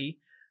literally,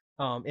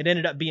 it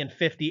ended up being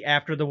 50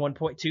 after the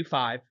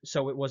 1.25.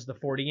 So it was the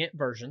 40 amp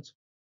versions.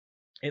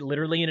 It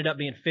literally ended up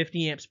being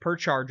 50 amps per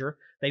charger.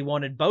 They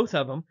wanted both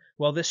of them.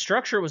 Well, this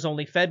structure was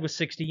only fed with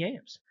 60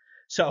 amps.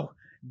 So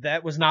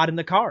that was not in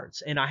the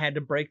cards. And I had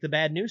to break the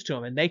bad news to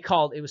them. And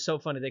it was so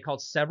funny. They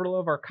called several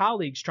of our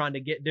colleagues trying to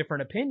get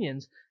different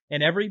opinions,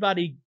 and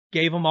everybody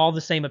gave them all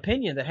the same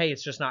opinion that, hey,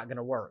 it's just not going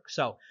to work.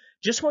 So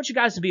just want you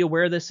guys to be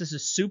aware of this. This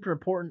is super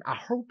important. I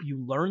hope you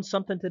learned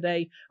something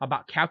today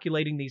about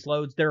calculating these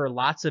loads. There are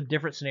lots of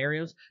different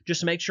scenarios.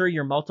 Just make sure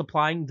you're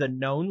multiplying the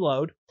known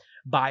load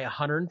by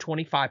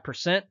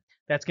 125%.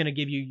 That's going to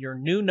give you your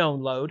new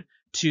known load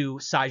to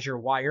size your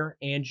wire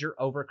and your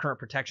overcurrent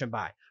protection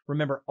by.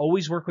 Remember,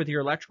 always work with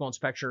your electrical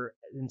inspector,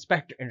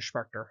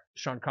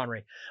 Sean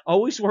Connery.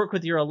 Always work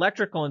with your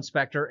electrical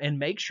inspector and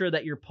make sure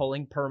that you're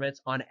pulling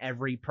permits on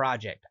every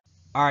project.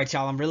 All right,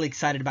 y'all, I'm really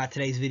excited about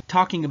today's video,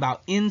 talking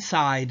about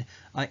inside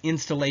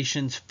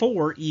installations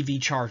for EV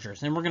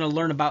chargers. And we're going to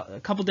learn about a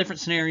couple different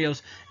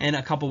scenarios and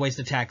a couple ways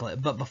to tackle it.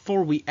 But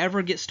before we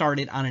ever get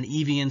started on an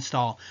EV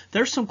install,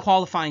 there's some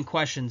qualifying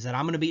questions that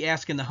I'm going to be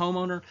asking the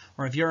homeowner,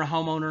 or if you're a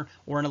homeowner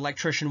or an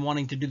electrician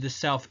wanting to do this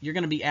self, you're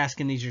going to be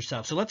asking these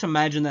yourself. So let's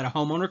imagine that a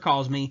homeowner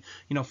calls me,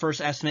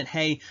 first estimate,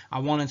 hey, I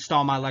want to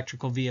install my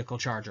electrical vehicle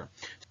charger.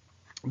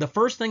 The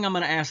first thing I'm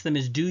going to ask them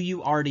is, do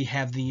you already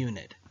have the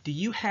unit? Do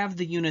you have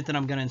the unit that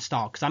I'm going to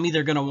install? Because I'm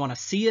either going to want to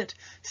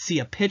see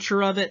a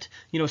picture of it,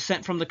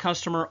 sent from the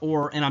customer,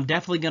 and I'm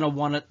definitely going to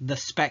want the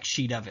spec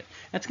sheet of it.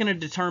 That's going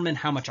to determine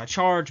how much I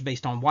charge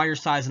based on wire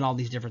size and all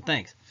these different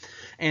things.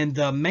 And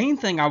the main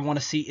thing I want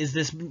to see is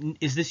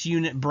this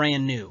unit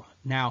brand new?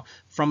 Now,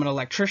 from an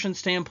electrician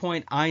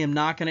standpoint, I am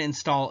not going to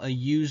install a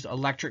used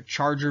electric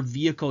charger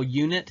vehicle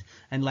unit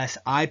unless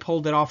I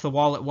pulled it off the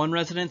wall at one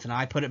residence and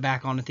I put it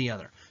back on at the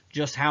other.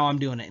 Just how I'm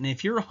doing it. And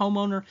if you're a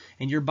homeowner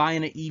and you're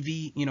buying an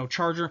EV,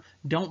 charger,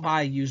 don't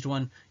buy a used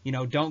one.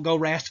 Don't go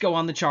Rasco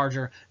on the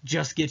charger.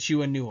 Just get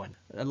you a new one.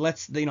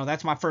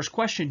 That's my first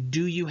question.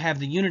 Do you have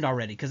the unit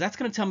already? Because that's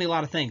going to tell me a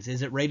lot of things.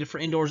 Is it rated for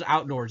indoors,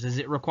 outdoors? Is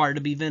it required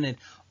to be vented?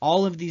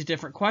 All of these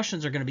different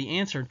questions are going to be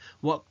answered.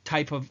 What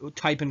type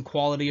and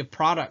quality of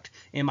product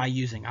am I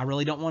using? I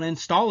really don't want to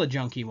install a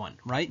junky one,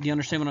 right? Do you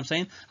understand what I'm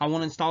saying? I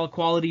want to install a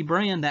quality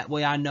brand. That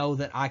way I know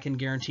that I can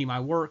guarantee my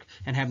work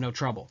and have no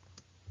trouble.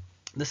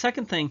 The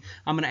second thing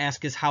I'm going to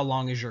ask is, how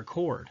long is your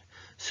cord?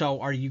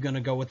 So are you going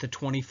to go with the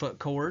 20-foot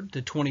cord,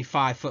 the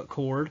 25-foot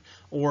cord,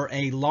 or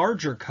a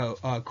larger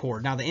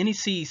cord? Now, the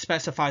NEC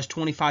specifies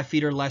 25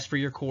 feet or less for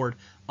your cord,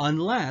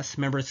 unless,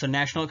 remember, it's a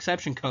national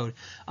exception code,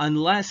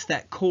 unless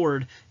that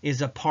cord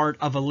is a part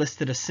of a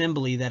listed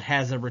assembly that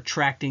has a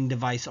retracting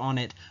device on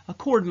it, a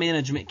cord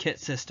management kit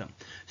system,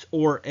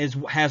 or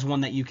has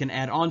one that you can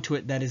add onto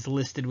it that is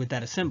listed with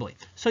that assembly.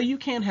 So you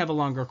can have a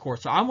longer cord.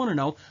 So I want to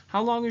know,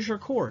 how long is your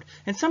cord?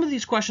 And some of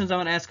these questions I'm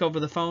going to ask over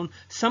the phone,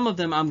 some of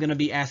them I'm going to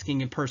be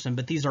asking in person,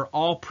 but these are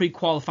all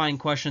pre-qualifying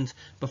questions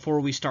before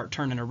we start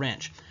turning a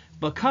wrench.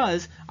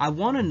 because I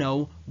want to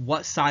know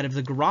what side of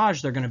the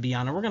garage they're going to be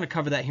on, and we're going to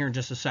cover that here in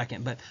just a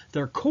second. But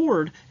their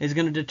cord is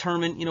going to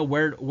determine,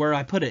 where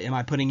I put it. Am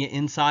I putting it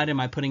inside? Am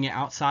I putting it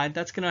outside?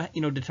 That's going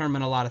to,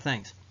 determine a lot of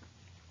things.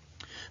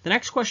 The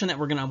next question that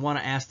we're going to want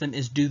to ask them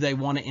is, do they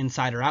want it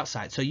inside or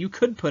outside? So you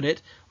could put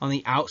it on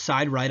the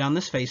outside right on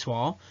this face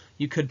wall.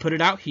 You could put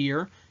it out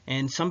here,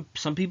 and some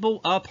people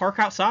park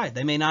outside.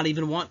 They may not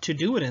even want to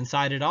do it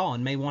inside at all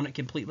and may want it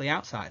completely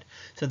outside.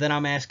 So then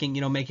I'm asking,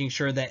 making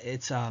sure that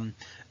it's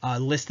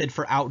listed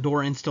for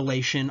outdoor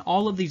installation,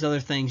 all of these other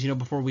things,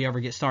 before we ever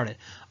get started.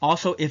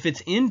 Also, if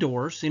it's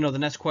indoors, the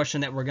next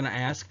question that we're going to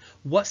ask,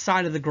 what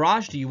side of the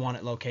garage do you want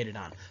it located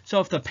on?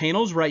 So if the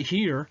panel's right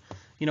here,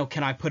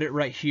 can I put it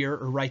right here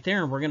or right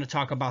there? And we're going to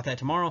talk about that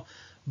tomorrow.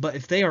 But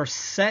if they are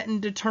set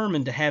and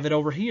determined to have it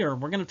over here,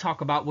 we're going to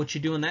talk about what you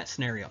do in that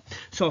scenario.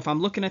 So if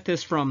I'm looking at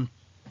this from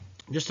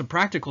just a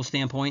practical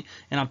standpoint,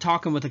 and I'm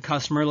talking with a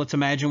customer, let's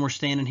imagine we're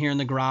standing here in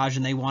the garage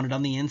and they want it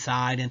on the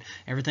inside and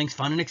everything's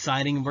fun and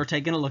exciting and we're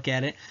taking a look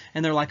at it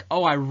and they're like,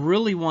 oh, I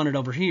really want it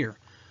over here.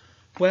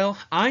 Well,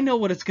 I know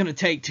what it's going to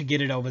take to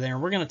get it over there,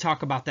 and we're going to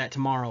talk about that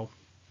tomorrow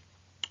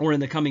or in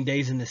the coming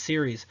days in this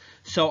series.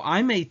 So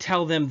I may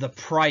tell them the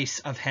price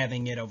of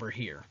having it over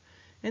here.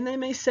 And they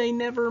may say,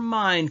 never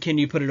mind, can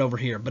you put it over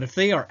here? But if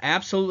they are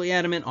absolutely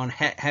adamant on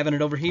having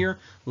it over here,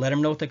 let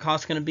them know what the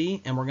cost is going to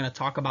be. And we're going to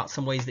talk about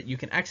some ways that you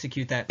can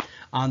execute that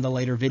on the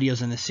later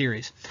videos in this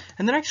series.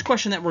 And the next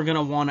question that we're going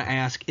to want to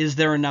ask, is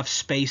there enough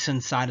space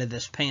inside of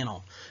this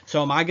panel?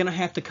 So am I going to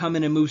have to come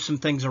in and move some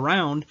things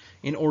around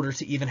in order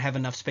to even have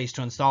enough space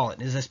to install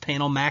it? Is this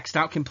panel maxed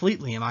out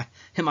completely? Am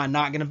I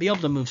not going to be able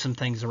to move some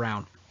things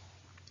around?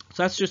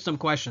 So that's just some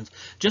questions.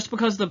 Just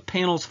because the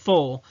panel's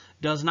full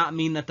does not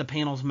mean that the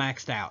panel's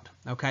maxed out,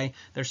 okay?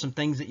 There's some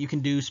things that you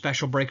can do,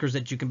 special breakers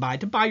that you can buy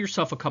to buy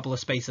yourself a couple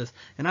of spaces,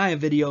 and I have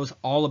videos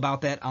all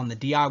about that on the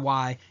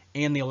DIY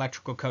and the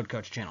Electrical Code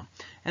Coach channel.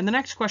 And the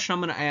next question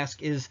I'm going to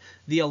ask is,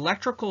 the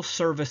electrical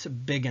service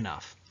big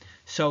enough?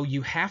 So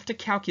you have to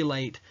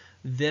calculate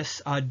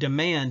this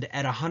demand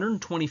at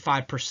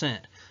 125%.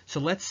 So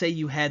let's say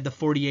you had the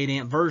 48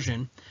 amp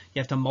version. You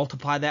have to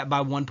multiply that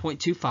by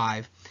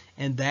 1.25,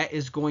 and that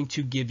is going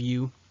to give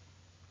you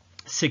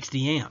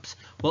 60 amps.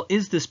 Well,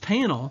 is this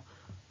panel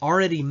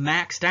already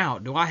maxed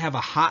out? Do I have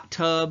a hot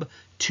tub,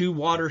 2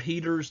 water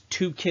heaters,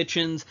 2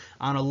 kitchens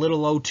on a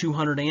little old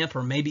 200 amp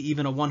or maybe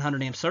even a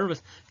 100 amp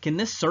service? Can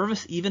this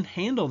service even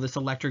handle this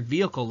electric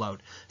vehicle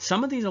load?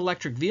 Some of these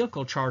electric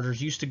vehicle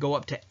chargers used to go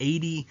up to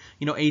 80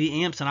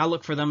 amps, and I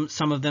look for them,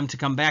 some of them to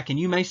come back, and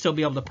you may still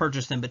be able to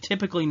purchase them, but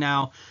typically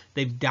now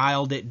they've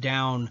dialed it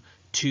down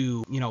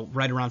to,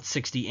 right around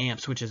 60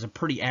 amps, which is a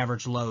pretty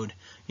average load,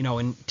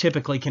 and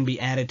typically can be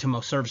added to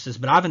most services.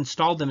 But I've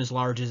installed them as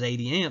large as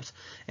 80 amps,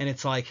 and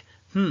it's like,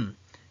 can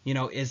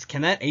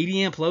that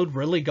 80 amp load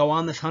really go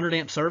on this 100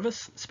 amp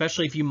service,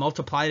 especially if you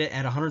multiplied it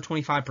at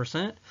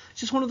 125%?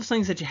 It's just one of those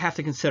things that you have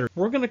to consider.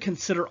 We're going to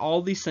consider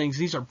all these things.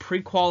 These are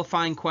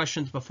pre-qualifying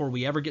questions before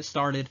we ever get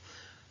started.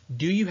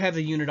 Do you have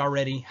the unit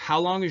already? How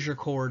long is your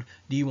cord?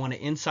 Do you want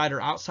it inside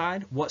or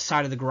outside? What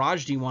side of the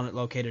garage do you want it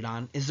located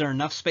on? Is there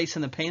enough space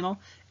in the panel?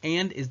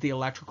 And is the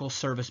electrical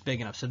service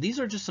big enough? So these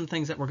are just some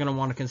things that we're going to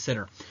want to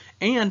consider.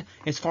 And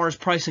as far as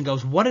pricing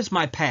goes, what is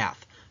my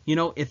path?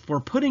 If we're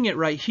putting it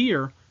right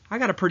here, I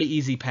got a pretty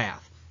easy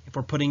path. If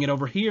we're putting it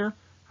over here,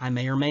 I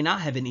may or may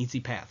not have an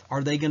easy path.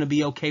 Are they going to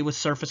be okay with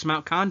surface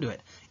mount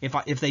conduit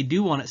if they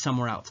do want it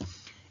somewhere else?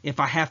 If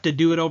I have to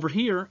do it over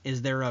here,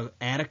 is there an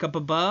attic up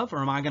above, or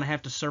am I going to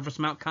have to surface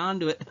mount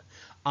conduit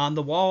on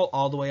the wall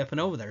all the way up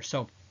and over there?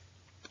 So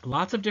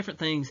lots of different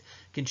things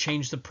can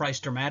change the price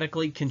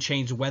dramatically, can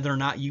change whether or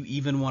not you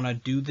even want to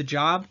do the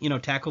job,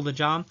 tackle the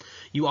job.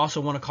 You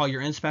also want to call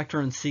your inspector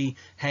and see,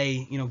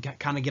 hey,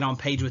 kind of get on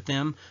page with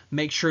them.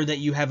 Make sure that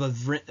you have a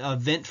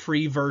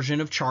vent-free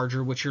version of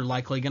charger, which you're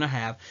likely going to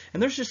have.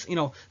 And there's just,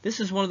 this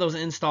is one of those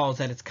installs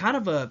that it's kind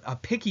of a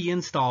picky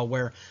install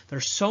where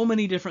there's so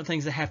many different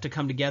things that have to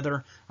come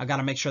together. I got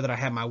to make sure that I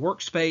have my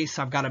workspace.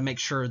 I've got to make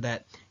sure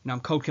that I'm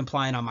code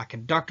compliant on my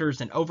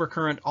conductors and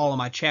overcurrent, all of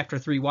my chapter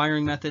 3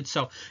 wiring methods.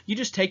 So you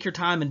just take your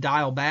time and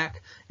dial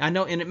back. I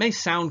know, and it may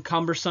sound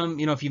cumbersome,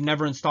 if you've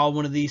never installed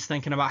one of these,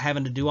 thinking about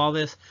having to do all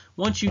this.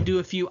 Once you do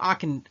a few,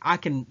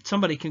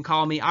 somebody can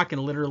call me. I can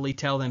literally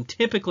tell them,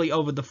 typically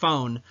over the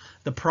phone,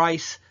 the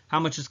price, how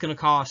much it's going to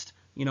cost,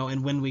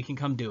 and when we can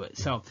come do it.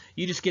 So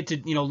you just get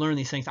to, learn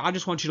these things. I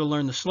just want you to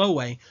learn the slow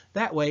way.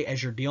 That way,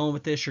 as you're dealing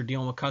with this, you're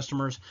dealing with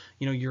customers,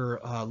 you're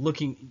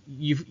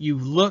you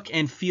look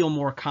and feel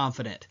more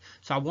confident.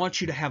 So I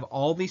want you to have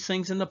all these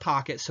things in the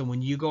pocket, so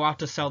when you go out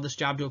to sell this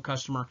job to a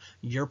customer,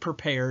 you're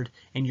prepared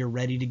and you're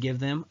ready to give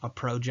them a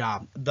pro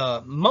job.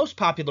 The most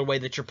popular way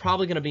that you're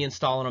probably going to be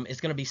installing them is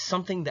going to be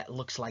something that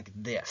looks like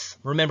this.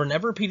 Remember,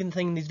 never repeating the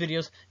thing in these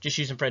videos, just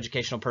using for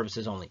educational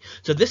purposes only.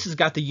 So this has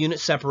got the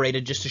unit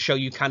separated just to show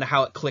you kind of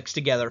how it clicks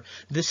together.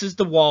 This is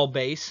the wall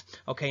base,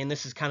 okay, and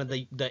this is kind of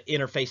the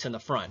interface in the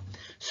front.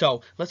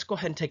 So let's go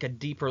ahead and take a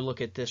deeper look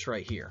at this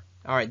right here.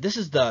 All right, this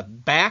is the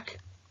back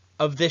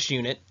of this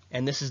unit,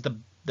 and this is the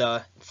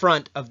the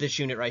front of this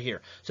unit right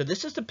here. So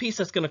this is the piece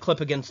that's going to clip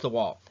against the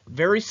wall.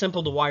 Very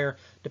simple to wire,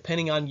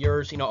 depending on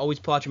yours. Always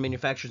pull out your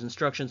manufacturer's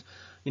instructions.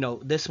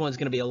 This one's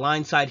going to be a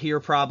line side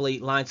here, probably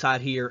line side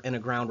here, and a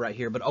ground right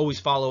here, but always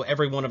follow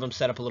every one of them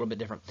set up a little bit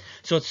different.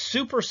 So it's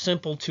super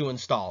simple to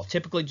install.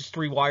 Typically just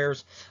 3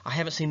 wires. I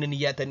haven't seen any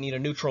yet that need a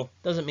neutral.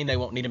 Doesn't mean they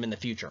won't need them in the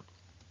future.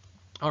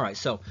 All right,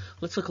 so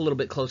let's look a little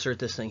bit closer at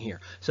this thing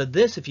here. So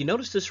this, if you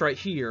notice this right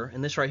here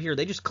and this right here,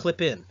 they just clip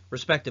in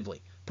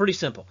respectively. Pretty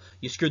simple.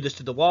 You screw this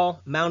to the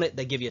wall, mount it,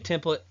 they give you a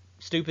template,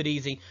 stupid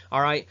easy,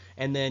 all right?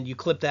 And then you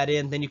clip that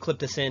in, then you clip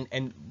this in,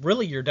 and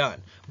really you're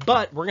done.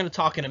 But we're going to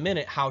talk in a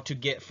minute how to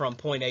get from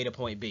point A to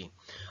point B.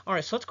 All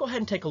right, so let's go ahead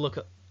and take a look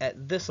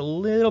at this a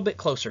little bit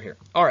closer here.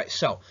 All right,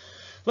 so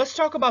let's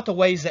talk about the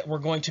ways that we're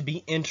going to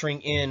be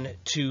entering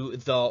into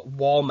the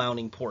wall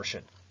mounting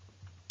portion.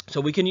 So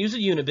we can use a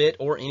unibit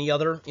or any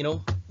other,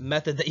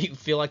 method that you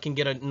feel like can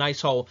get a nice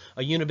hole.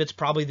 A unibit's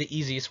probably the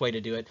easiest way to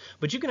do it.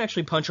 But you can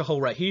actually punch a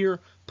hole right here,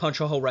 punch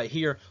a hole right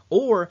here,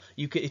 or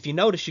you could, if you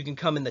notice, you can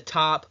come in the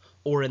top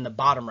or in the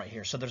bottom right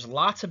here. So there's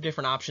lots of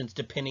different options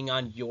depending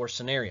on your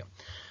scenario.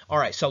 All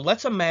right, so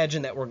let's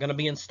imagine that we're going to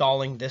be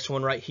installing this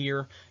one right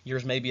here.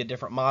 Yours may be a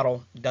different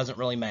model. Doesn't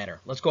really matter.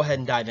 Let's go ahead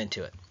and dive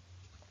into it.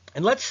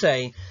 And let's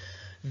say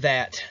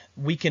that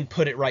we can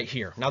put it right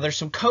here. Now there's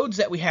some codes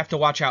that we have to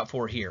watch out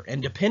for here,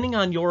 and depending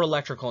on your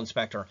electrical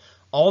inspector,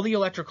 all the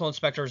electrical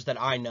inspectors that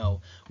I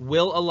know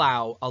will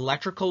allow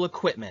electrical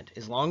equipment,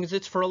 as long as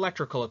it's for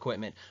electrical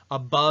equipment,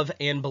 above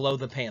and below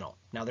the panel.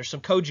 Now there's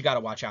some codes you got to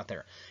watch out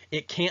there.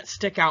 It can't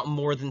stick out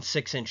more than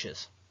 6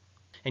 inches,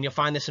 and you'll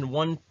find this in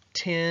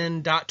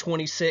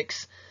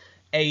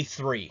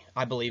 110.26A3,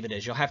 I believe it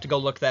is. You'll have to go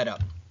look that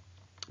up,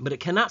 but it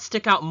cannot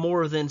stick out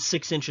more than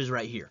 6 inches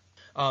right here.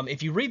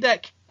 If you read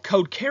that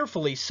code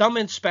carefully, some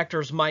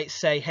inspectors might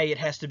say, hey, it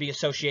has to be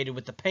associated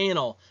with the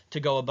panel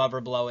to go above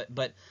or below it,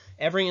 but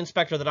every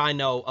inspector that I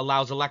know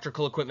allows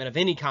electrical equipment of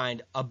any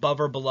kind above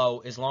or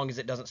below as long as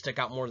it doesn't stick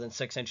out more than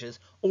 6 inches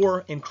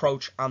or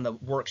encroach on the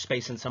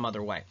workspace in some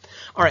other way.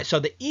 All right, so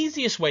the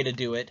easiest way to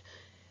do it,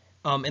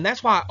 and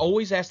that's why I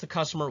always ask the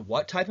customer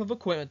what type of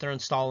equipment they're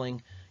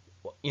installing,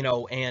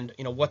 and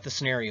what the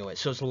scenario is.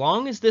 So as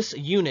long as this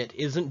unit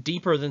isn't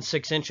deeper than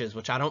 6 inches,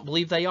 which I don't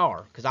believe they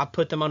are, because I've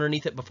put them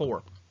underneath it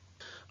before,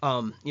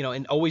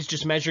 and always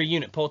just measure a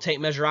unit, pull a tape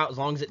measure out. As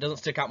long as it doesn't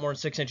stick out more than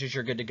 6 inches,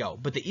 you're good to go.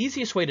 But the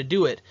easiest way to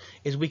do it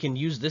is we can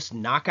use this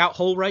knockout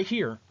hole right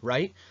here,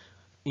 right?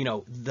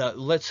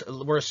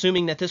 We're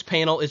assuming that this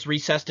panel is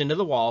recessed into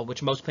the wall,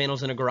 which most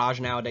panels in a garage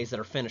nowadays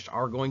that are finished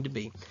are going to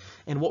be.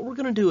 And what we're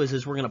going to do is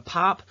we're going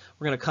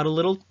to cut a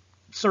little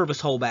service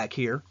hole back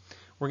here.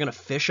 We're going to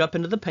fish up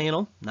into the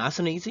panel, nice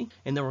and easy,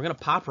 and then we're going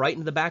to pop right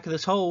into the back of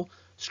this hole,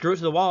 screw it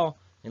to the wall,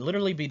 and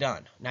literally be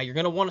done. Now you're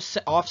going to want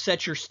to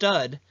offset your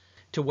stud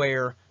to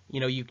where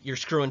you're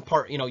screwing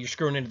you're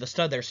screwing into the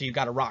stud there, so you've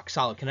got a rock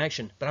solid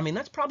connection. But I mean,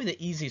 that's probably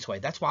the easiest way.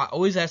 That's why I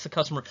always ask the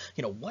customer,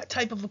 what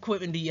type of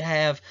equipment do you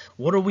have?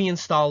 What are we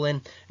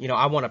installing?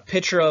 I want a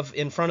picture of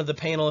in front of the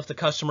panel if the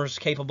customer is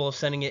capable of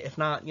sending it. If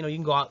not, you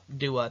can go out and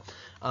do an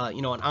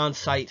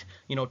on-site,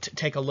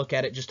 take a look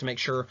at it just to make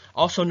sure.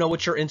 Also know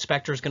what your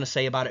inspector is going to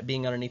say about it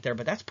being underneath there.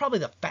 But that's probably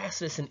the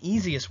fastest and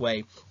easiest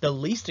way, the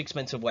least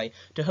expensive way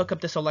to hook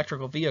up this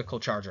electrical vehicle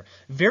charger.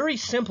 Very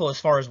simple as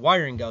far as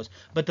wiring goes,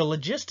 but the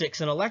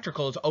logistics and electrical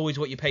is always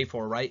what you pay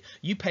for, right?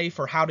 You pay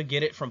for how to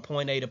get it from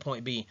point A to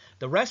point B.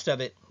 The rest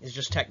of it is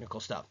just technical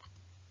stuff.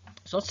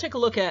 So let's take a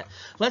look at,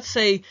 let's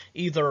say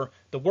either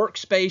the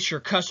workspace, your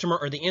customer,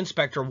 or the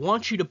inspector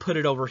wants you to put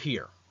it over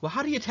here. Well,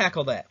 how do you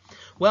tackle that?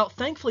 Well,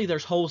 thankfully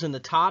there's holes in the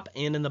top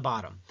and in the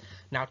bottom.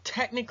 Now,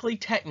 technically,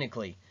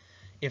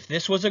 if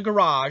this was a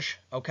garage,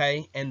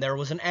 okay, and there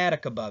was an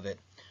attic above it,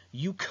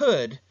 you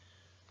could,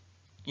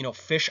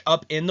 fish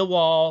up in the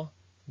wall,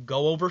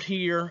 go over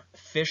here,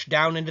 fish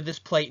down into this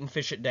plate and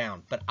fish it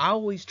down. But I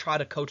always try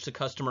to coach the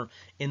customer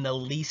in the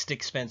least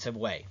expensive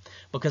way,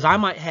 because I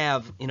might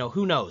have,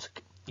 who knows,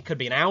 it could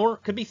be an hour,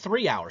 it could be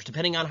 3 hours,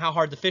 depending on how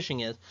hard the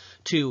fishing is,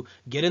 to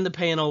get in the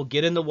panel,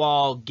 get in the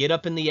wall, get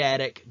up in the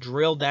attic,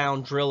 drill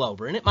down, drill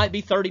over. And it might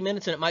be 30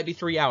 minutes and it might be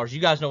 3 hours. You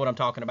guys know what I'm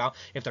talking about.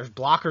 If there's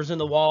blockers in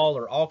the wall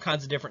or all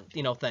kinds of different,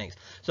 things.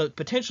 So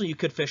potentially you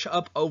could fish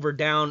up, over,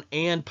 down,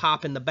 and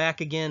pop in the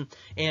back again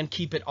and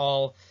keep it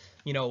all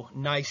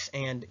nice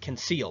and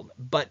concealed.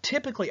 But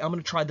typically, I'm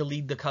going to try to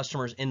lead the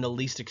customers in the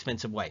least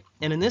expensive way.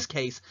 And in this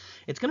case,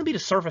 it's going to be to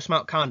surface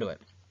mount conduit.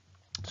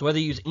 So whether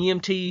you use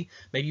EMT,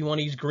 maybe you want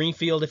to use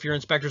Greenfield if your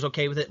inspector's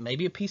okay with it,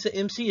 maybe a piece of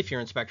MC if your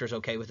inspector's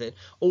okay with it,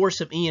 or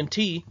some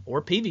EMT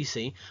or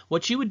PVC,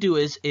 what you would do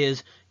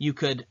is you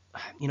could,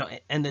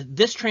 and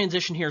this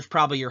transition here is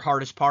probably your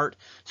hardest part.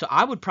 So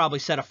I would probably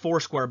set a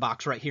 4-square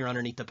box right here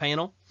underneath the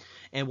panel.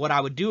 And what I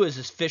would do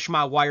is fish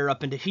my wire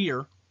up into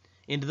here,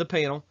 into the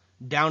panel,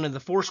 down in the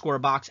 4-square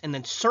box, and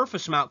then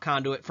surface mount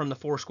conduit from the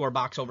 4-square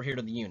box over here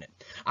to the unit.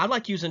 I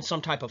like using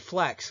some type of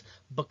flex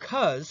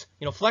because,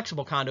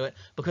 flexible conduit,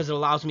 because it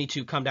allows me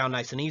to come down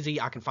nice and easy.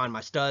 I can find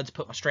my studs,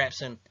 put my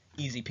straps in,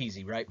 easy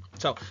peasy, right?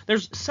 So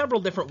there's several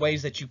different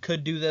ways that you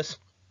could do this.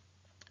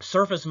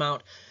 Surface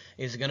mount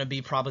is going to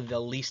be probably the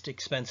least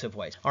expensive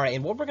way. All right,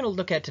 and what we're going to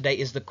look at today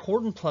is the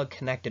cord and plug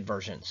connected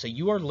version. So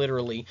you are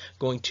literally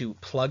going to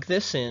plug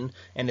this in,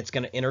 and it's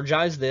going to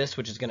energize this,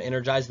 which is going to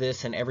energize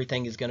this, and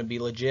everything is going to be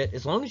legit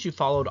as long as you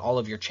followed all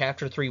of your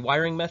Chapter 3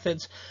 wiring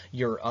methods,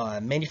 your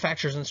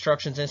manufacturer's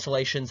instructions,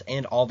 installations,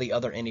 and all the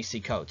other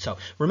NEC codes. So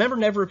remember,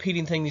 never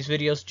repeating things in these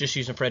videos, just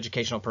use them for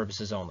educational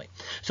purposes only.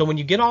 So when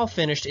you get all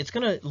finished, it's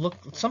going to look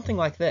something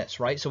like this,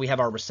 right? So we have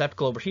our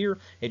receptacle over here.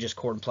 It just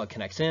cord and plug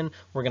connects in.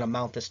 We're going to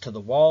mount this to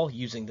the wall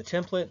using the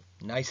template.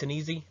 Nice and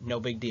easy, no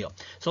big deal.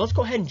 So let's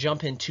go ahead and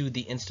jump into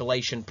the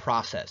installation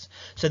process.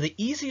 So the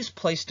easiest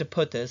place to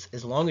put this,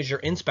 as long as your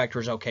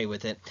inspector is okay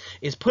with it,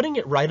 is putting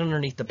it right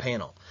underneath the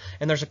panel.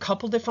 And there's a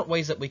couple different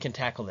ways that we can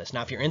tackle this.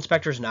 Now, if your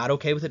inspector is not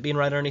okay with it being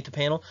right underneath the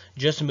panel,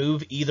 just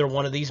move either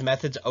one of these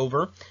methods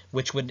over,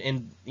 which would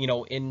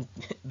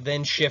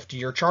then shift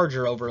your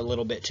charger over a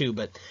little bit too.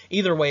 But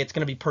either way, it's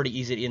going to be pretty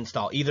easy to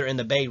install, either in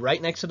the bay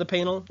right next to the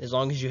panel, as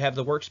long as you have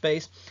the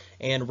workspace,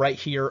 and right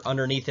here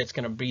underneath it's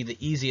going to be the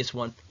easiest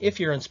one if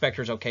your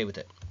inspector is okay with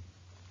it.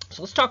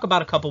 So let's talk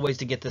about a couple ways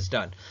to get this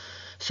done.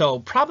 So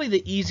probably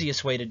the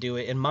easiest way to do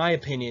it, in my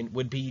opinion,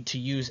 would be to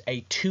use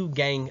a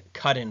 2-gang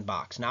cut-in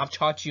box. Now, I've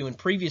taught you in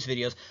previous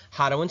videos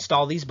how to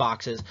install these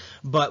boxes,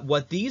 but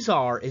what these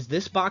are is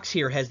this box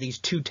here has these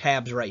 2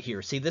 tabs right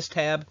here. See this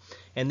tab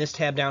and this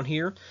tab down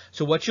here?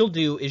 So what you'll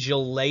do is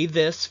you'll lay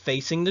this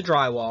facing the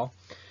drywall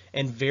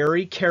and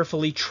very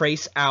carefully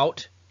trace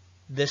out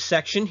this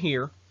section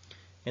here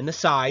and the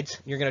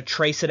sides. You're going to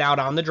trace it out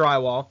on the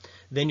drywall.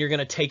 Then you're going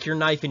to take your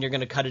knife and you're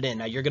going to cut it in.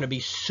 Now you're going to be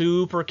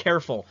super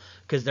careful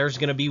because there's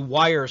going to be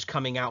wires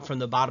coming out from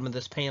the bottom of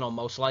this panel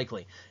most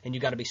likely. And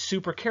you got to be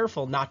super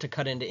careful not to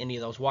cut into any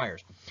of those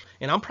wires.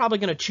 And I'm probably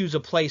going to choose a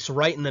place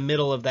right in the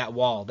middle of that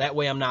wall. That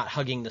way I'm not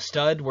hugging the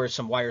stud where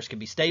some wires could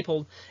be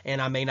stapled, and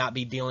I may not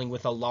be dealing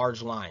with a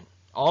large line.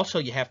 Also,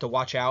 you have to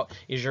watch out,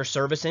 is your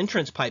service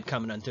entrance pipe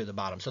coming in through the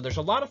bottom? So there's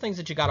a lot of things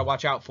that you got to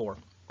watch out for.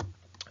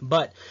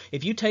 But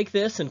if you take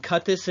this and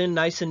cut this in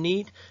nice and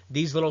neat,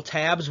 these little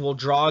tabs will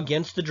draw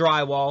against the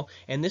drywall,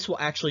 and this will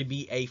actually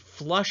be a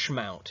flush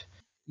mount,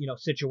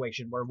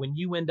 situation where when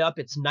you end up,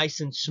 it's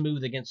nice and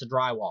smooth against the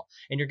drywall.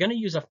 And you're going to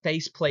use a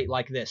face plate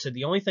like this. So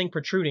the only thing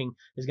protruding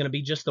is going to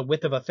be just the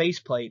width of a face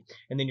plate,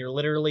 and then your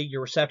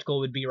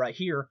receptacle would be right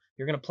here.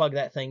 You're going to plug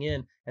that thing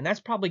in, and that's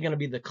probably going to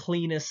be the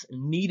cleanest,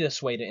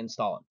 neatest way to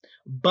install it.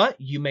 But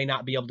you may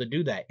not be able to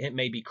do that. It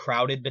may be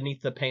crowded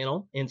beneath the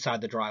panel inside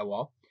the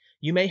drywall.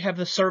 You may have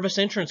the service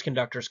entrance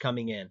conductors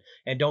coming in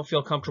and don't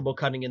feel comfortable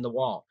cutting in the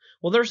wall.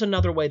 Well, there's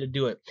another way to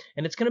do it,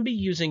 and it's going to be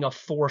using a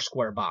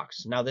 4-square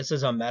box. Now, this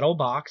is a metal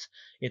box.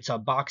 It's a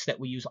box that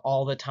we use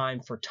all the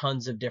time for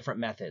tons of different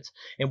methods.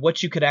 And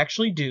what you could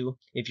actually do,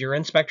 if your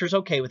inspector's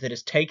okay with it,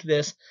 is take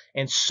this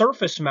and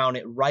surface mount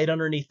it right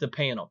underneath the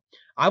panel.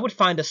 I would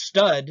find a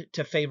stud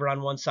to favor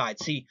on one side.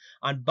 See,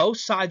 on both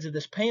sides of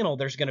this panel,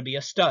 there's going to be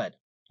a stud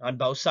on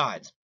both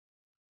sides.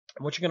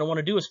 And what you're going to want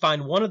to do is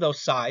find one of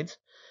those sides,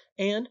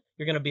 and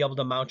you're going to be able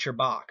to mount your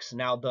box.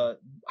 Now,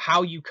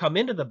 how you come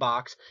into the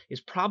box is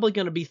probably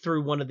going to be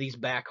through one of these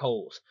back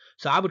holes.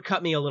 So I would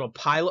cut me a little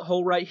pilot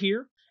hole right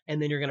here,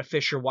 and then you're going to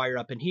fish your wire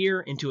up in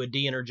here into a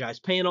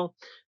de-energized panel.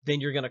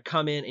 Then you're going to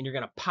come in and you're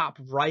going to pop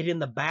right in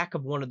the back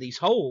of one of these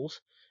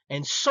holes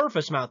and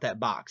surface mount that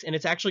box. And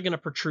it's actually going to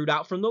protrude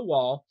out from the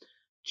wall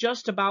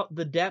just about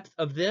the depth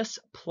of this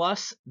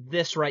plus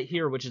this right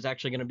here, which is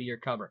actually going to be your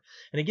cover.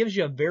 And it gives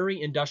you a very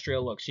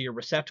industrial look. So your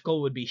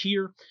receptacle would be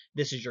here.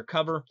 This is your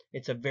cover.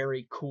 It's a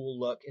very cool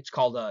look. It's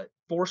called a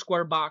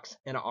 4-square box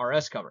and a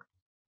RS cover.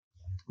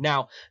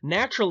 Now,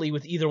 naturally,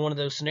 with either one of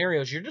those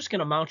scenarios, you're just going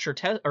to mount your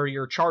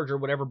charger,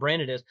 whatever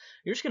brand it is,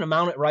 you're just going to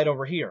mount it right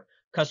over here.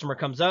 Customer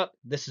comes up,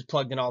 this is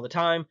plugged in all the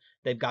time,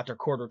 they've got their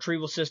cord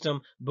retrieval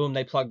system, boom,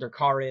 they plug their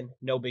car in,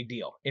 no big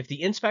deal. If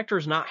the inspector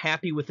is not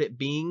happy with it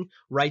being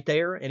right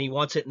there and he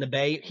wants it in the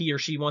bay, he or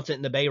she wants it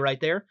in the bay right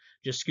there,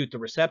 just scoot the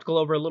receptacle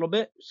over a little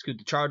bit, scoot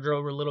the charger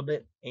over a little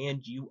bit,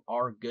 and you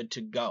are good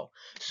to go.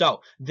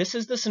 So this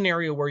is the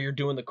scenario where you're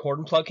doing the cord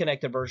and plug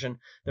connected version.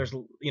 There's a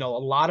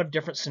lot of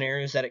different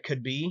scenarios that it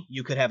could be.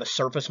 You could have a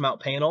surface mount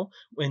panel,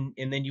 and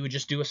then you would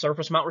just do a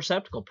surface mount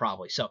receptacle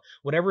probably. So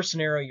whatever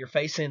scenario you're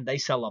facing, they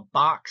sell a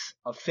box,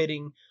 a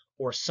fitting,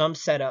 or some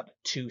setup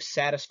to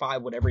satisfy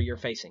whatever you're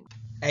facing.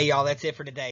 Hey y'all, that's it for today.